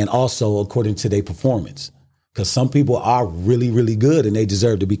 and also according to their performance. Because some people are really, really good and they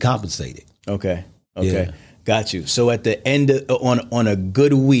deserve to be compensated. Okay. Yeah. Got you. So at the end on a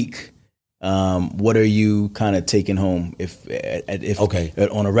good week, what are you kind of taking home? If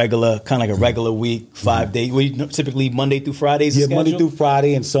on a regular, kind of like a regular week, 5 days, typically Monday through Fridays? Yeah, Monday through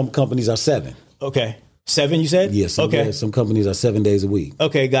Friday, and some companies are 7. Okay. 7, you said? Yes. Yeah, some companies are 7 days a week.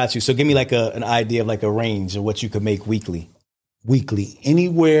 Okay, got you. So give me like an idea of like a range of what you could make weekly.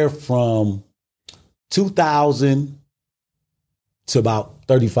 Anywhere from $2,000 to about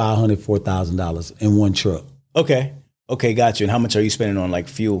 $3,500, $4,000 in one truck. Okay, got you. And how much are you spending on like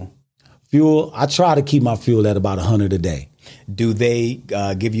fuel? I try to keep my fuel at about $100 a day. Do they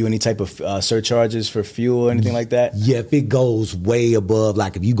give you any type of surcharges for fuel or anything like that? Yeah, if it goes way above,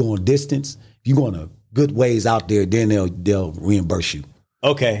 like if you go on distance, if you're going a good ways out there, then they'll reimburse you.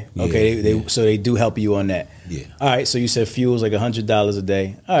 Okay. So they do help you on that. Yeah. All right. So you said fuel's like $100 a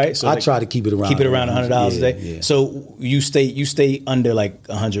day. All right. So I try to keep it around $100 a day. Yeah. So you stay under like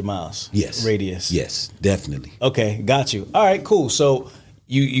 100 miles. Yes. Radius. Yes, definitely. Okay. Got you. All right. Cool. So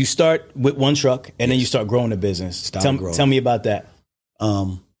you start with one truck and then you start growing the business. Tell me about that.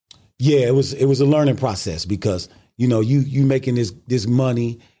 Yeah, it was a learning process because you making this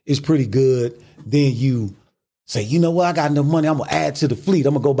money, it's pretty good. Then you say, you know what, I got enough money, I'm gonna add to the fleet.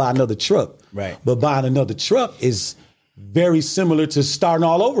 I'm gonna go buy another truck. Right. But buying another truck is very similar to starting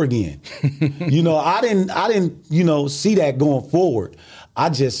all over again. I didn't see that going forward. I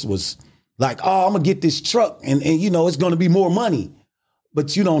just was like, oh, I'm gonna get this truck and it's gonna be more money.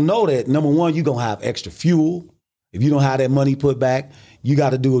 But you don't know that, number one, you're gonna have extra fuel. If you don't have that money put back, you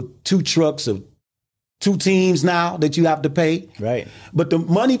got to do 2 trucks of 2 teams now that you have to pay. Right. But the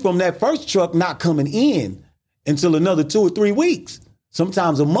money from that first truck not coming in until another 2 or 3 weeks,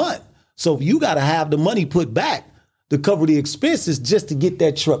 sometimes a month. So you got to have the money put back to cover the expenses just to get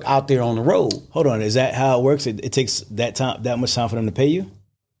that truck out there on the road. Hold on. Is that how it works? It takes that much time for them to pay you?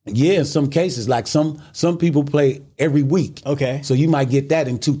 Yeah, in some cases, like some people play every week. Okay. So you might get that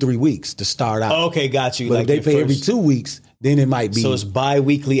in 2-3 weeks to start out. Okay, got you. But like if they pay every 2 weeks, then it might be. So it's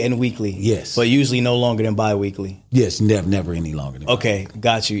bi-weekly and weekly. Yes. But usually no longer than bi-weekly. Yes, never any longer than Okay,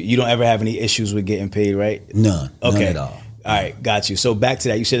 got you. You don't ever have any issues with getting paid, right? None at all. All right, got you. So back to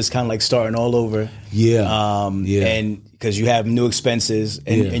that. You said it's kind of like starting all over. Yeah. And because you have new expenses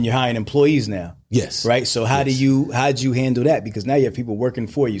and you're hiring employees now. Yes. Right. So how'd you handle that? Because now you have people working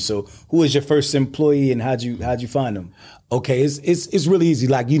for you. So who was your first employee and how'd you find them? Okay, it's really easy.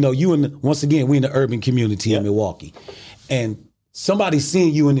 Like, once again, we're in the urban community in Milwaukee. And somebody's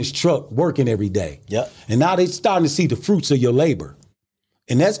seeing you in this truck working every day. Yep. And now they're starting to see the fruits of your labor.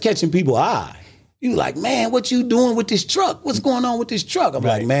 And that's catching people's eye. You like, man, what you doing with this truck? What's going on with this truck? I'm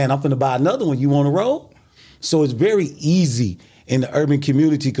like, man, I'm finna buy another one. You want to roll? So it's very easy in the urban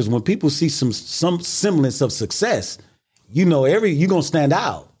community because when people see some semblance of success, you're gonna stand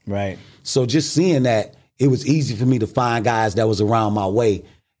out. Right. So just seeing that, it was easy for me to find guys that was around my way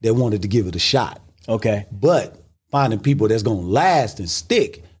that wanted to give it a shot. Okay. But finding people that's gonna last and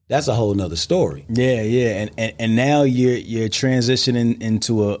stick, that's a whole nother story. Yeah. And now you're transitioning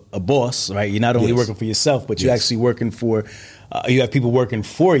into a boss, right? You're not only working for yourself, but you're actually working for, you have people working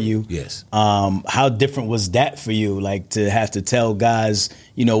for you. Yes. How different was that for you? Like to have to tell guys,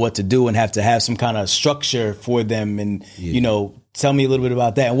 what to do and have to have some kind of structure for them and, tell me a little bit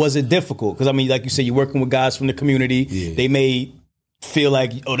about that. And was it difficult? Because like you said, you're working with guys from the community. Yeah. They may feel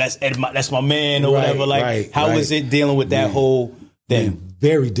like, oh, that's my man or whatever. Like, how was it dealing with that whole thing? Man,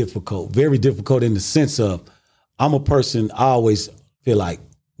 very difficult in the sense of I'm a person, I always feel like,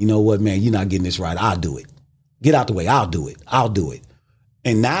 you know what, man, you're not getting this right. I'll do it. Get out the way. I'll do it.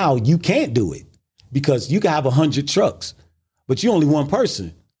 And now you can't do it because you can have 100 trucks, but you're only one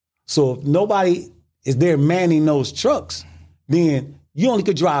person. So if nobody is there manning those trucks, then you only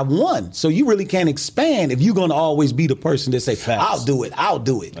could drive one. So you really can't expand if you're going to always be the person that say, I'll do it.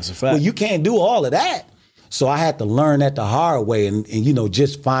 That's a fact. Well, you can't do all of that. So I had to learn that the hard way and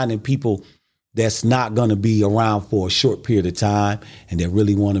just finding people that's not going to be around for a short period of time and that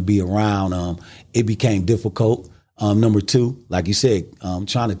really want to be around. It became difficult. Number 2, like you said,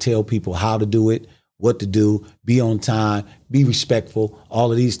 trying to tell people how to do it, what to do, be on time, be respectful,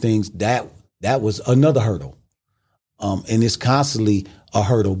 all of these things. That was another hurdle. And it's constantly a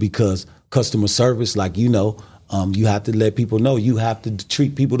hurdle because customer service, like, you have to let people know you have to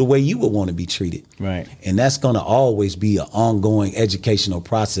treat people the way you would want to be treated. Right. And that's going to always be an ongoing educational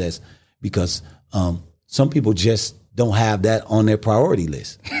process because some people just don't have that on their priority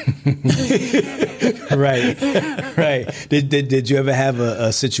list. Right. Did you ever have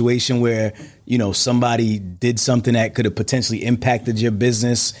a situation where, somebody did something that could have potentially impacted your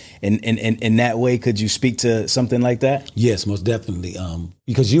business in that way? Could you speak to something like that? Yes, most definitely.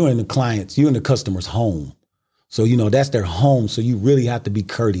 Because you're in the customer's home. So, that's their home. So you really have to be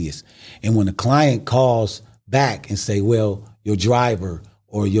courteous. And when the client calls back and say, well, your driver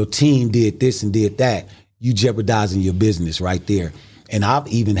or your team did this and did that, you jeopardizing your business right there. And I've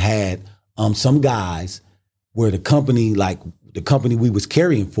even had some guys where the company we was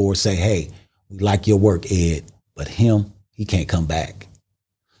carrying for say, hey, we like your work, Ed, but he can't come back.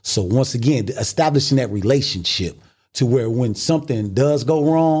 So once again, establishing that relationship to where when something does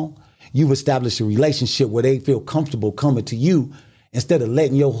go wrong, you've established a relationship where they feel comfortable coming to you instead of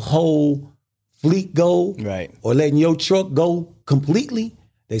letting your whole fleet go or letting your truck go completely.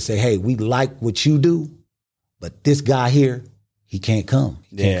 They say, hey, we like what you do, but this guy here, he can't come.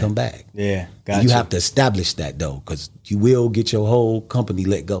 He can't come back. Yeah, gotcha. You have to establish that, though, because you will get your whole company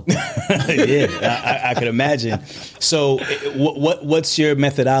let go. I could imagine. So what's your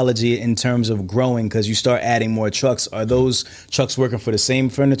methodology in terms of growing? Because you start adding more trucks. Are those trucks working for the same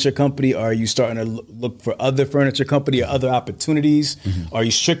furniture company? Or are you starting to look for other furniture company or other opportunities? Mm-hmm. Are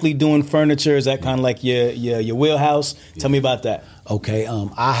you strictly doing furniture? Is that kind of like your wheelhouse? Tell me about that. Okay.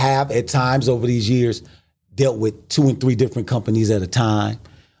 I have at times over these years dealt with 2 and 3 different companies at a time.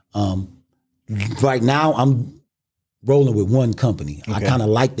 Right now, I'm rolling with one company. Okay. I kind of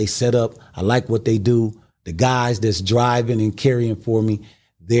like they set up. I like what they do. The guys that's driving and carrying for me,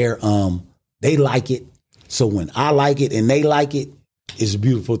 they like it. So when I like it and they like it, it's a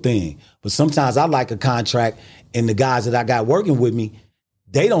beautiful thing. But sometimes I like a contract and the guys that I got working with me,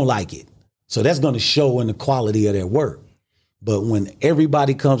 they don't like it. So that's going to show in the quality of their work. But when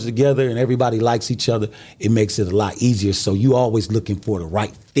everybody comes together and everybody likes each other, it makes it a lot easier. So you always looking for the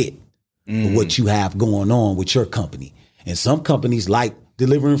right fit for what you have going on with your company. And some companies like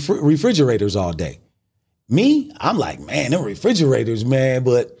delivering refrigerators all day. Me, I'm like, man, them refrigerators, man.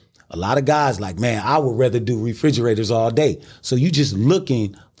 But a lot of guys like, man, I would rather do refrigerators all day. So you just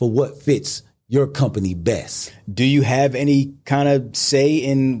looking for what fits your company best. Do you have any kind of say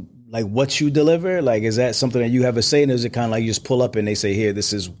in like what you deliver? Like, is that something that you have a say in? Or is it kind of like you just pull up and they say, here,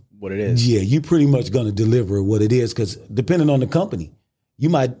 this is what it is? Yeah, you pretty much going to deliver what it is because depending on the company, you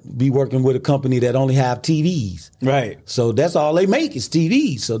might be working with a company that only have TVs. Right. So that's all they make is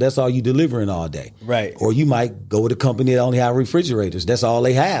TVs. So that's all you delivering all day. Right. Or you might go with a company that only have refrigerators. That's all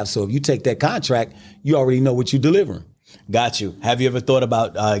they have. So if you take that contract, you already know what you're delivering. Got you. Have you ever thought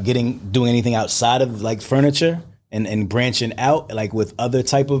about doing anything outside of like furniture? And branching out like with other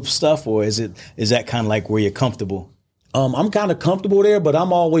type of stuff, or is that kind of like where you're comfortable? I'm kind of comfortable there, but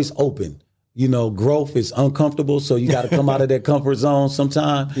I'm always open. You know, growth is uncomfortable, so you got to come out of that comfort zone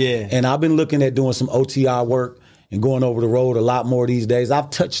sometime. Yeah. And I've been looking at doing some OTR work and going over the road a lot more these days. I've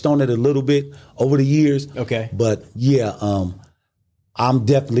touched on it a little bit over the years. Okay. But yeah, I'm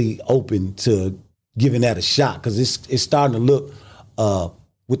definitely open to giving that a shot because it's starting to look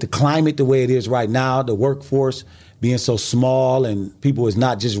with the climate the way it is right now, the workforce being so small and people is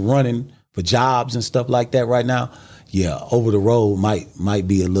not just running for jobs and stuff like that right now. Yeah, over the road might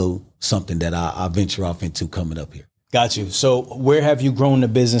be a little something that I venture off into coming up here. Got you. So where have you grown the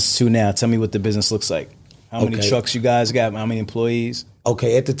business to now? Tell me what the business looks like. How many trucks you guys got? How many employees?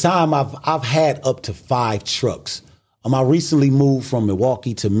 Okay, at the time I've had up to 5 trucks. I recently moved from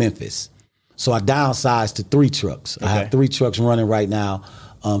Milwaukee to Memphis. So I downsized to 3 trucks. Okay. I have 3 trucks running right now.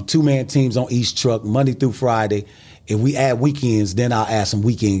 2-man teams on each truck, Monday through Friday. If we add weekends, then I'll add some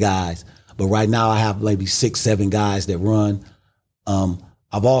weekend guys. But right now I have maybe 6-7 guys that run.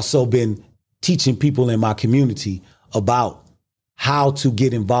 I've also been teaching people in my community about how to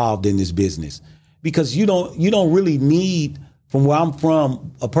get involved in this business. Because you don't really need, from where I'm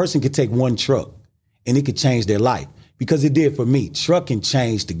from, a person could take 1 truck and it could change their life. Because it did for me. Trucking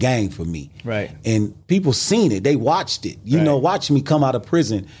changed the game for me. Right. And people seen it. They watched it. You know, watching me come out of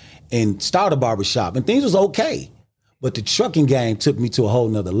prison and start a barbershop. And things was okay. But the trucking game took me to a whole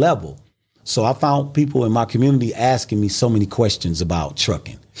nother level. So I found people in my community asking me so many questions about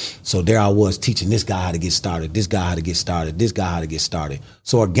trucking. So there I was teaching this guy how to get started, this guy how to get started, this guy how to get started.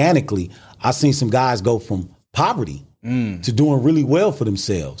 So organically, I seen some guys go from poverty to doing really well for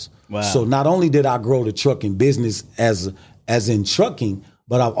themselves. Wow. So not only did I grow the trucking business as in trucking,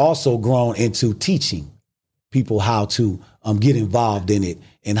 but I've also grown into teaching people how to get involved in it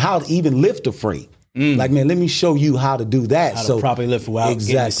and how to even lift a freight. Like, man, let me show you how to do that. How to properly lift without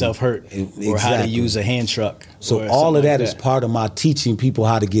getting yourself hurt, or how to use a hand truck. So all of that is part of my teaching people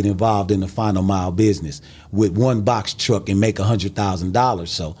how to get involved in the final mile business with 1 box truck and make $100,000.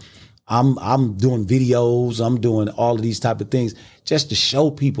 So I'm doing videos. I'm doing all of these type of things just to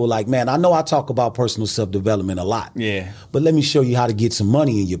show people like, man, I know I talk about personal self-development a lot. Yeah. But let me show you how to get some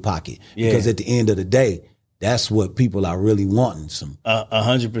money in your pocket. Yeah. Because at the end of the day, that's what people are really wanting.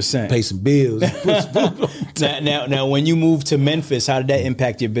 100%. Pay some bills. Now, when you moved to Memphis, how did that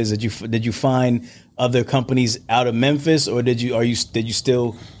impact your business? Did you find other companies out of Memphis, or did you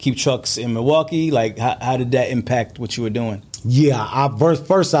still keep trucks in Milwaukee? Like, how did that impact what you were doing? Yeah,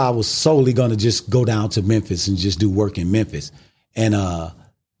 first I was solely going to just go down to Memphis and just do work in Memphis. And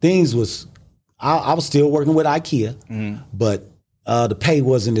things was, I was still working with IKEA, but the pay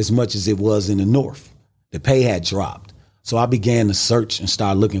wasn't as much as it was in the North. The pay had dropped. So I began to search and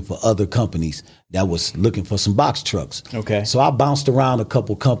start looking for other companies that was looking for some box trucks. Okay. So I bounced around a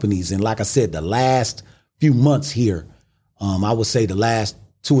couple companies. And like I said, the last few months here, I would say the last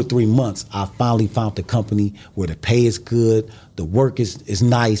 2 or 3 months, I finally found the company where the pay is good, the work is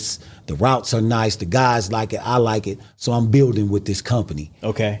nice, the routes are nice, the guys like it, I like it. So I'm building with this company.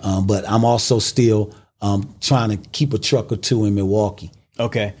 Okay. But I'm also still trying to keep a truck or two in Milwaukee.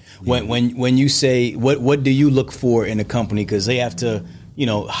 Okay. When you say what do you look for in a company, because they have to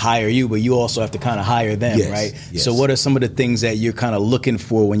hire you, but you also have to kind of hire them, Yes, right? yes. So what are some of the things that you're kind of looking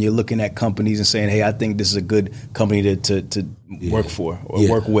for when you're looking at companies and saying, hey, I think this is a good company to work for or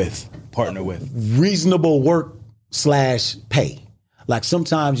work with, partner with? Reasonable work / pay. Like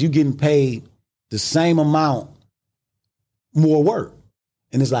sometimes you getting paid the same amount, more work.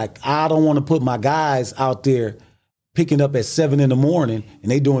 And it's like, I don't want to put my guys out there picking up at 7 in the morning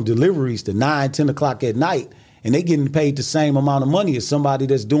and they doing deliveries to 9, 10 o'clock at night. And they getting paid the same amount of money as somebody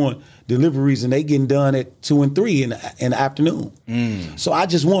that's doing deliveries and they getting done at 2 and 3 in the afternoon. So I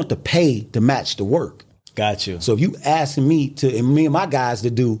just want the pay to match the work. Got you. So if you asking me and my guys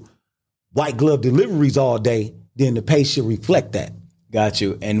to do white glove deliveries all day, then the pay should reflect that. Got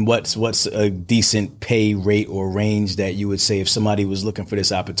you. And what's a decent pay rate or range that you would say if somebody was looking for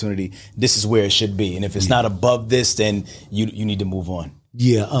this opportunity, this is where it should be? And if it's not above this, then you need to move on.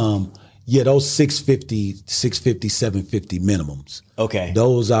 Yeah, those 650, 750 minimums. Okay.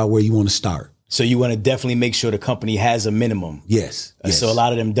 Those are where you want to start. So you want to definitely make sure the company has a minimum. Yes. So a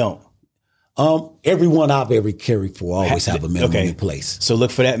lot of them don't. Everyone I've ever carried for always have a minimum in place. So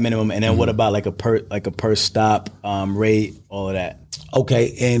look for that minimum. And then what about like a per stop rate, all of that?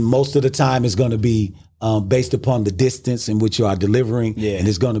 Okay. And most of the time it's going to be based upon the distance in which you are delivering. Yeah. And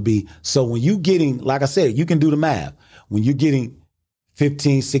it's going to be, so when you're getting, like I said, you can do the math. When you're getting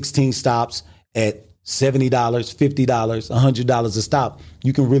 15, 16 stops at $70, $50, $100 a stop,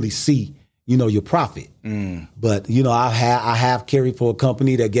 you can really see, your profit. But, I have carried for a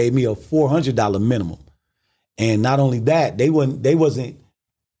company that gave me a $400 minimum. And not only that, they wasn't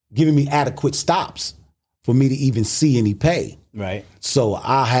giving me adequate stops for me to even see any pay. Right. So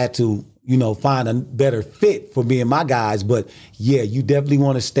I had to, find a better fit for me and my guys. But yeah, you definitely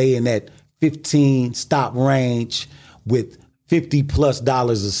want to stay in that 15 stop range with $50+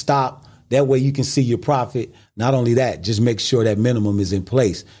 a stop. That way you can see your profit. Not only that, just make sure that minimum is in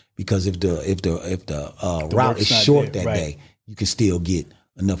place, because if the route is short that day, you can still get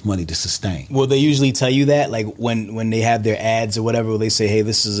enough money to sustain. Well, they usually tell you that, like when they have their ads or whatever, they say, hey,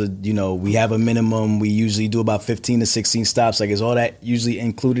 this is we have a minimum. We usually do about 15 to 16 stops. Like, is all that usually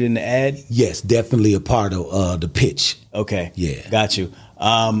included in the ad? Yes, definitely a part of the pitch. Okay. Yeah. Got you.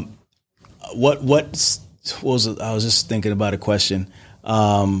 I was just thinking about a question.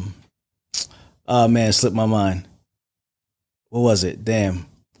 Oh man, it slipped my mind. What was it? Damn.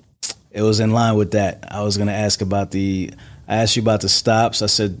 It was in line with that. I was going to ask about I asked you about the stops. I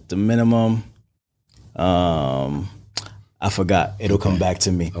said the minimum. I forgot. It'll come back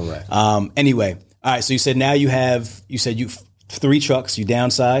to me. All right. Anyway. All right. So you said you said 3 trucks, you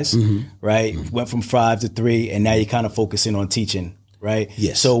downsized, right? Went from 5 to 3, and now you're kind of focusing on teaching. Right.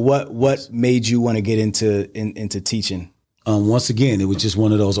 Yes. So what made you want to get into teaching? Once again, it was just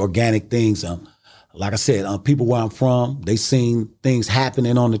one of those organic things. Like I said, people where I'm from, they seen things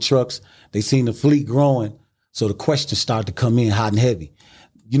happening on the trucks. They seen the fleet growing. So the questions started to come in hot and heavy.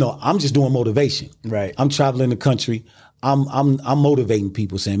 I'm just doing motivation. Right. I'm traveling the country. I'm motivating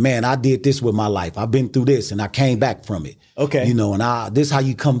people, saying, man, I did this with my life. I've been through this and I came back from it. Okay. And this is how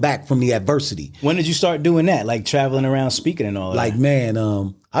you come back from the adversity. When did you start doing that? Like traveling around speaking and all that? Like, man,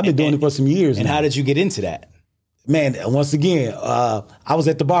 I've been doing it for some years now. And how did you get into that? Man, once again, I was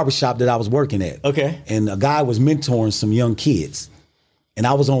at the barbershop that I was working at. Okay. And a guy was mentoring some young kids. And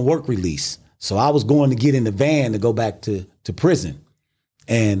I was on work release. So I was going to get in the van to go back to prison.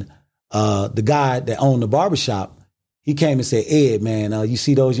 And the guy that owned the barbershop, he came and said, Ed, man, you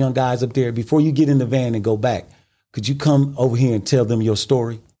see those young guys up there? Before you get in the van and go back, could you come over here and tell them your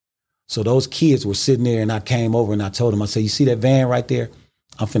story? So those kids were sitting there, and I came over and I told them, I said, you see that van right there?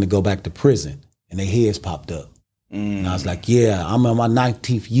 I'm finna go back to prison. And their heads popped up. And I was like, yeah, I'm in my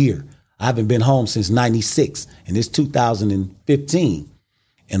 19th year. I haven't been home since 96, and it's 2015.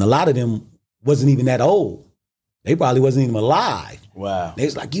 And a lot of them wasn't even that old. They probably wasn't even alive. Wow. They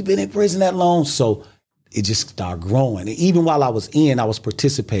was like, you been in prison that long? So it just started growing. And even while I was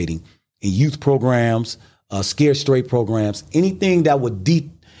participating in youth programs, Scared Straight programs, anything that would be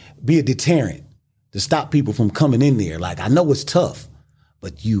a deterrent to stop people from coming in there. Like, I know it's tough,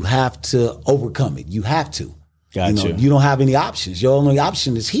 but you have to overcome it. You have to. Gotcha. You don't have any options. Your only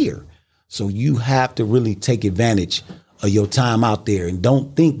option is here. So you have to really take advantage of your time out there and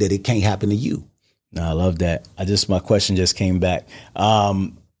don't think that it can't happen to you. No, I love that. My question just came back.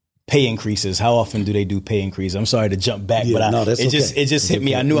 pay increases. How often do they do pay increases? I'm sorry to jump back, but it just hit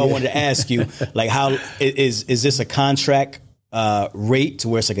me. I knew I wanted to ask you, like, how is this a contract rate to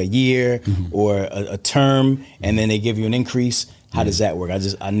where it's like a year or a term, and then they give you an increase? How does that work?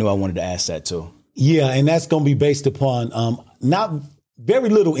 I knew I wanted to ask that too. Yeah, and that's going to be based upon not very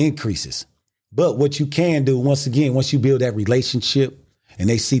little increases, but what you can do, once you build that relationship and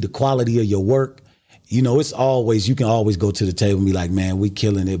they see the quality of your work, you know, you can always go to the table and be like, man, we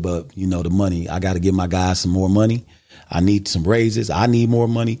killing it, but you know, the money, I got to give my guys some more money. I need some raises. I need more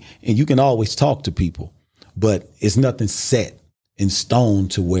money. And you can always talk to people, but it's nothing set in stone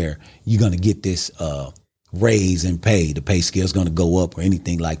to where you're going to get this raise and pay. The pay scale is going to go up or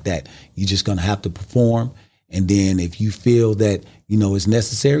anything like that. You're just going to have to perform. And then if you feel that, you know, it's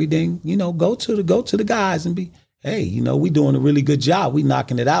necessary, then, you know, go to the guys and be, hey, you know, we doing a really good job. We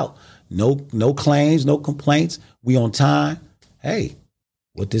knocking it out. No claims, no complaints. We on time. Hey,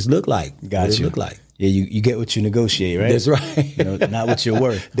 what this look like? Got you. Look like? Yeah, you get what you negotiate, right? That's right. You know, not what you're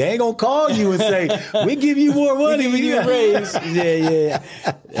worth. They ain't gonna call you and say, we give you more money. We give you a raise. Yeah.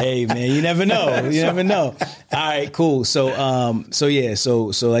 Hey, man, you never know. You never know. All right, cool. So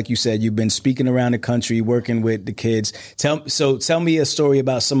like you said, you've been speaking around the country, working with the kids. Tell me a story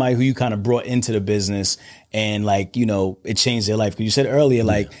about somebody who you kind of brought into the business and, like, you know, it changed their life. Because you said earlier,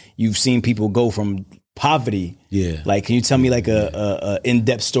 like, you've seen people go from poverty. Yeah. Like, can you tell me like a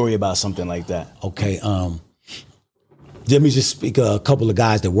in-depth story about something like that? Okay. Let me just speak a couple of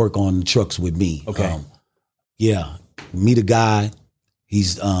guys that work on trucks with me. Okay. Meet a guy.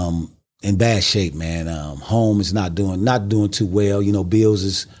 He's in bad shape, man. Home is not doing too well. You know, bills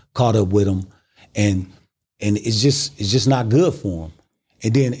is caught up with him, and it's just not good for him.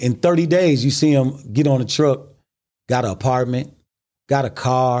 And then in 30 days, you see him get on a truck, got an apartment, got a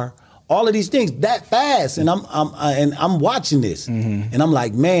car, all of these things that fast. And I'm watching this, and I'm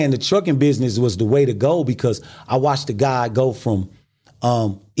like, man, the trucking business was the way to go, because I watched the guy go from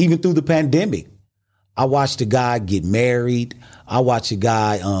even through the pandemic. I watched the guy get married. I watched a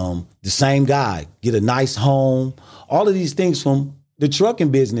guy, the same guy, get a nice home. All of these things from the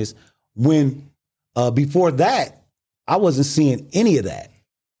trucking business. When before that, I wasn't seeing any of that.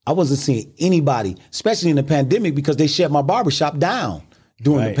 I wasn't seeing anybody, especially in the pandemic, because they shut my barbershop down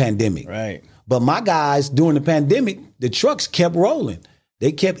during the pandemic. Right. But my guys, during the pandemic, the trucks kept rolling.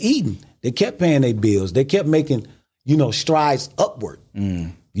 They kept eating. They kept paying their bills. They kept making, you know, strides upward.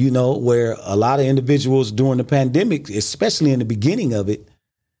 You know, where a lot of individuals during the pandemic, especially in the beginning of it,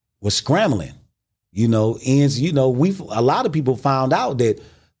 was scrambling. You know, and you know, a lot of people found out that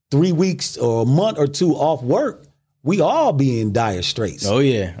 3 weeks or a month or two off work, we all be in dire straits. Oh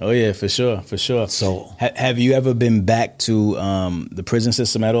yeah, for sure. So, have you ever been back to the prison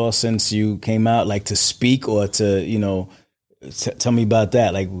system at all since you came out, like to speak or to, you know, tell me about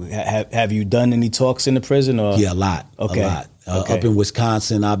that? Like, have you done any talks in the prison? Or yeah, a lot. Okay. A lot. Up in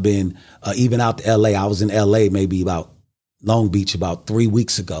Wisconsin, I've been even out to L.A. I was in L.A. maybe about Long Beach about 3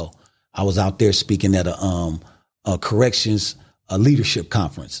 weeks ago. I was out there speaking at a corrections leadership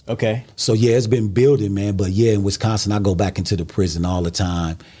conference. Okay. So yeah, it's been building, man. But yeah, in Wisconsin, I go back into the prison all the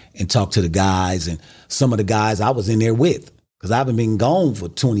time and talk to the guys, and some of the guys I was in there with, because I haven't been gone for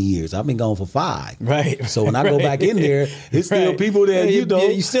 20 years. I've been gone for 5. Right. So when I go back in there, it's still people that, you know.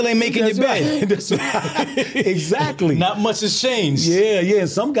 You still ain't making your bed. That's right. Exactly. Not much has changed. Yeah. And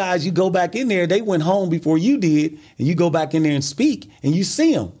some guys, you go back in there, they went home before you did, and you go back in there and speak, and you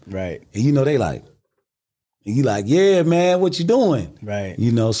see them. Right. And you know, they like, and you like, yeah, man, what you doing? Right.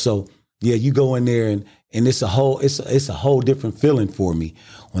 You know, so yeah, you go in there and it's a whole different feeling for me.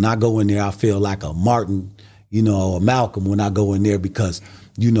 When I go in there, I feel like a Martin, you know, or Malcolm when I go in there, because,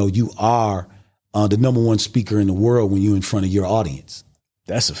 you know, you are the number one speaker in the world when you're in front of your audience.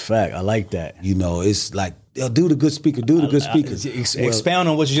 That's a fact. I like that. You know, it's like, do the good speaker, do the good speaker. Expound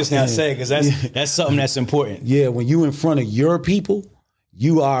on what you just now said, because that's something that's important. Yeah, when you in front of your people,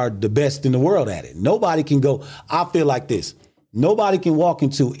 you are the best in the world at it. Nobody can go. I feel like this. Nobody can walk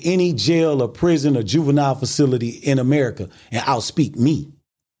into any jail or prison or juvenile facility in America and outspeak me,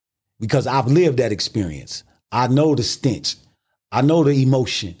 because I've lived that experience. I know the stench. I know the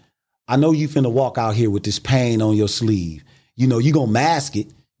emotion. I know you finna walk out here with this pain on your sleeve. You know, you're gonna mask it.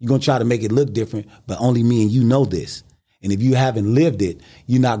 You're gonna try to make it look different, but only me and you know this. And if you haven't lived it,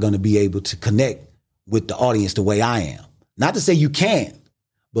 you're not gonna be able to connect with the audience the way I am. Not to say you can't,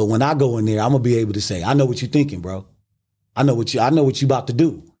 but when I go in there, I'm gonna be able to say, I know what you're thinking, bro. I know what you about to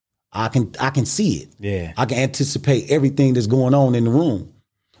do. I can see it. Yeah. I can anticipate everything that's going on in the room.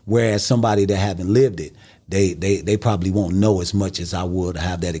 Whereas somebody that haven't lived it, they probably won't know as much as I would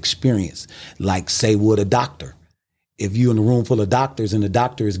have that experience. Like, say, would a doctor. if you're in a room full of doctors and the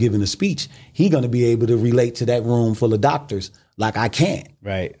doctor is giving a speech, he going to be able to relate to that room full of doctors like I can't.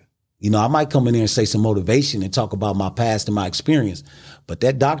 Right. You know, I might come in there and say some motivation and talk about my past and my experience, but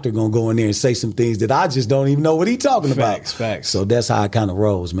that doctor going to go in there and say some things that I just don't even know what he talking about. Facts. So that's how it kind of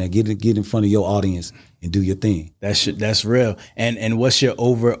rolls, man. Get in front of your audience and do your thing. That's real. And what's your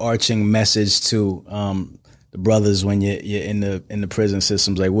overarching message to the brothers when you're in the prison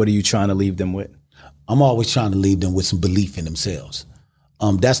systems? Like, what are you trying to leave them with? I'm always trying to leave them with some belief in themselves.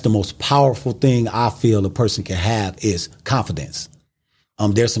 That's the most powerful thing I feel a person can have is confidence.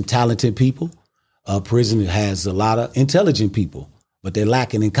 There's some talented people. Prison has a lot of intelligent people, but they're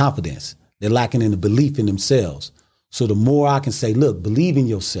lacking in confidence. They're lacking in the belief in themselves. So the more I can say, look, believe in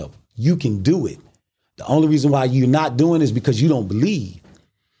yourself. You can do it. The only reason why you're not doing it is because you don't believe.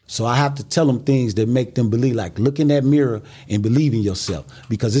 So I have to tell them things that make them believe, like look in that mirror and believe in yourself.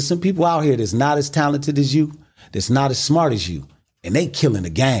 Because there's some people out here that's not as talented as you, that's not as smart as you, and they killing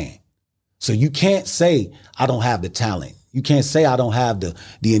the game. So you can't say, I don't have the talent. You can't say I don't have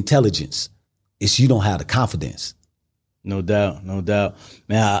the intelligence. It's you don't have the confidence. No doubt.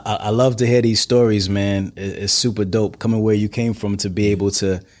 Man, I love to hear these stories, man. It's super dope coming where you came from to be able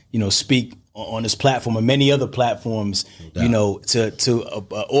to, speak on this platform and many other platforms, to an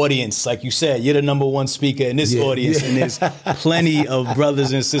audience. Like you said, you're the number one speaker in this audience, and there's plenty of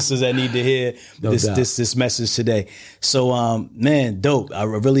brothers and sisters that need to hear this message today. So, man, dope. I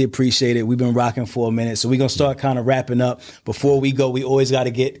really appreciate it. We've been rocking for a minute, so we're going to start kind of wrapping up. Before we go, we always got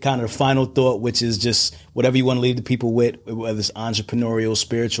to get kind of the final thought, which is just whatever you want to leave the people with, whether it's entrepreneurial,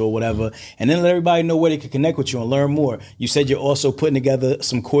 spiritual, whatever, and then let everybody know where they can connect with you and learn more. You said you're also putting together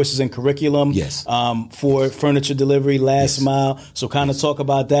some courses and curriculum. Yes. For furniture delivery, last mile. So kind of talk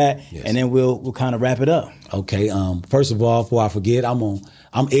about that, and then we'll kind of wrap it up. Okay. First of all, before I forget, I'm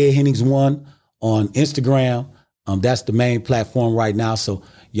Ed Hennings 1 on Instagram. That's the main platform right now. So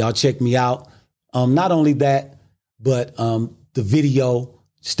y'all check me out. Not only that, but the video.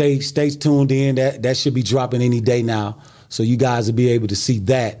 Stay tuned in. That should be dropping any day now. So you guys will be able to see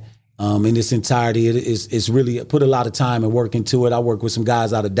that. In its entirety, it's really put a lot of time and work into it. I work with some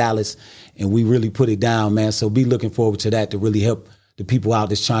guys out of Dallas, and we really put it down, man. So be looking forward to that to really help the people out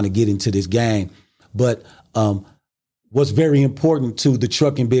that's trying to get into this game. But what's very important to the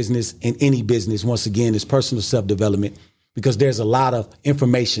trucking business and any business, once again, is personal self-development, because there's a lot of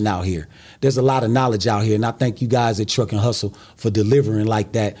information out here. There's a lot of knowledge out here. And I thank you guys at Truck and Hustle for delivering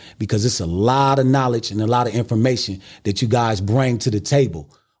like that, because it's a lot of knowledge and a lot of information that you guys bring to the table.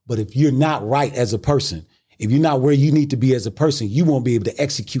 But if you're not right as a person, if you're not where you need to be as a person, you won't be able to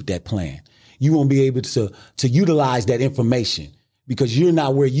execute that plan. You won't be able to utilize that information because you're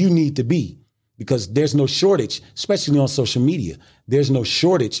not where you need to be, because there's no shortage, especially on social media. There's no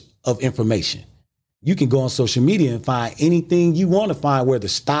shortage of information. You can go on social media and find anything you want to find, whether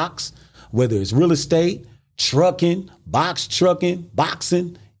stocks, whether it's real estate, trucking, box trucking,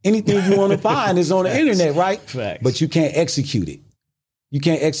 boxing, anything you want to find is on the internet, right? Facts. But you can't execute it. You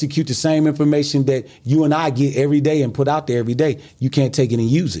can't execute the same information that you and I get every day and put out there every day. You can't take it and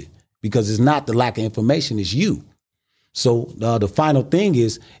use it because it's not the lack of information, it's you. So the final thing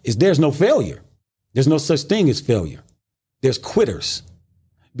is there's no failure. There's no such thing as failure. There's quitters,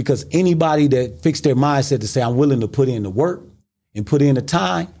 because anybody that fixed their mindset to say, I'm willing to put in the work and put in the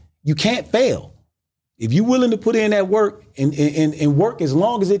time, you can't fail. If you're willing to put in that work and work as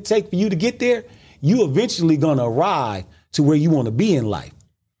long as it takes for you to get there, you eventually going to arrive to where you want to be in life.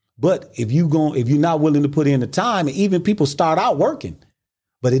 But if you're not willing to put in the time, and even people start out working,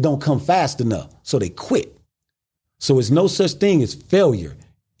 but it don't come fast enough, so they quit. So it's no such thing as failure.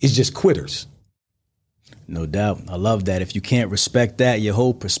 It's just quitters. No doubt. I love that. If you can't respect that, your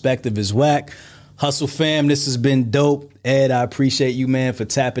whole perspective is whack. Hustle fam, this has been dope. Ed, I appreciate you, man, for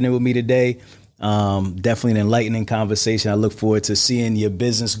tapping in with me today. Definitely an enlightening conversation. I look forward to seeing your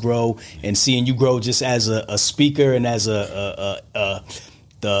business grow and seeing you grow just as a speaker and as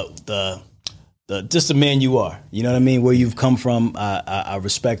just the man you are. You know what I mean? Where you've come from, I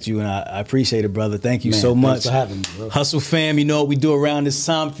respect you and I appreciate it, brother. Thank you so much. Thanks for having me, bro. Hustle fam, you know what we do around this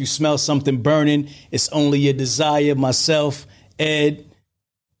time. If you smell something burning, it's only your desire. Myself, Ed,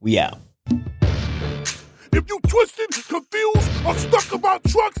 we out. If you twisted, confused, or stuck about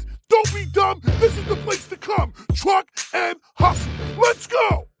trucks, don't be dumb. This is the place to come. Truck and Hustle. Let's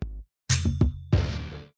go.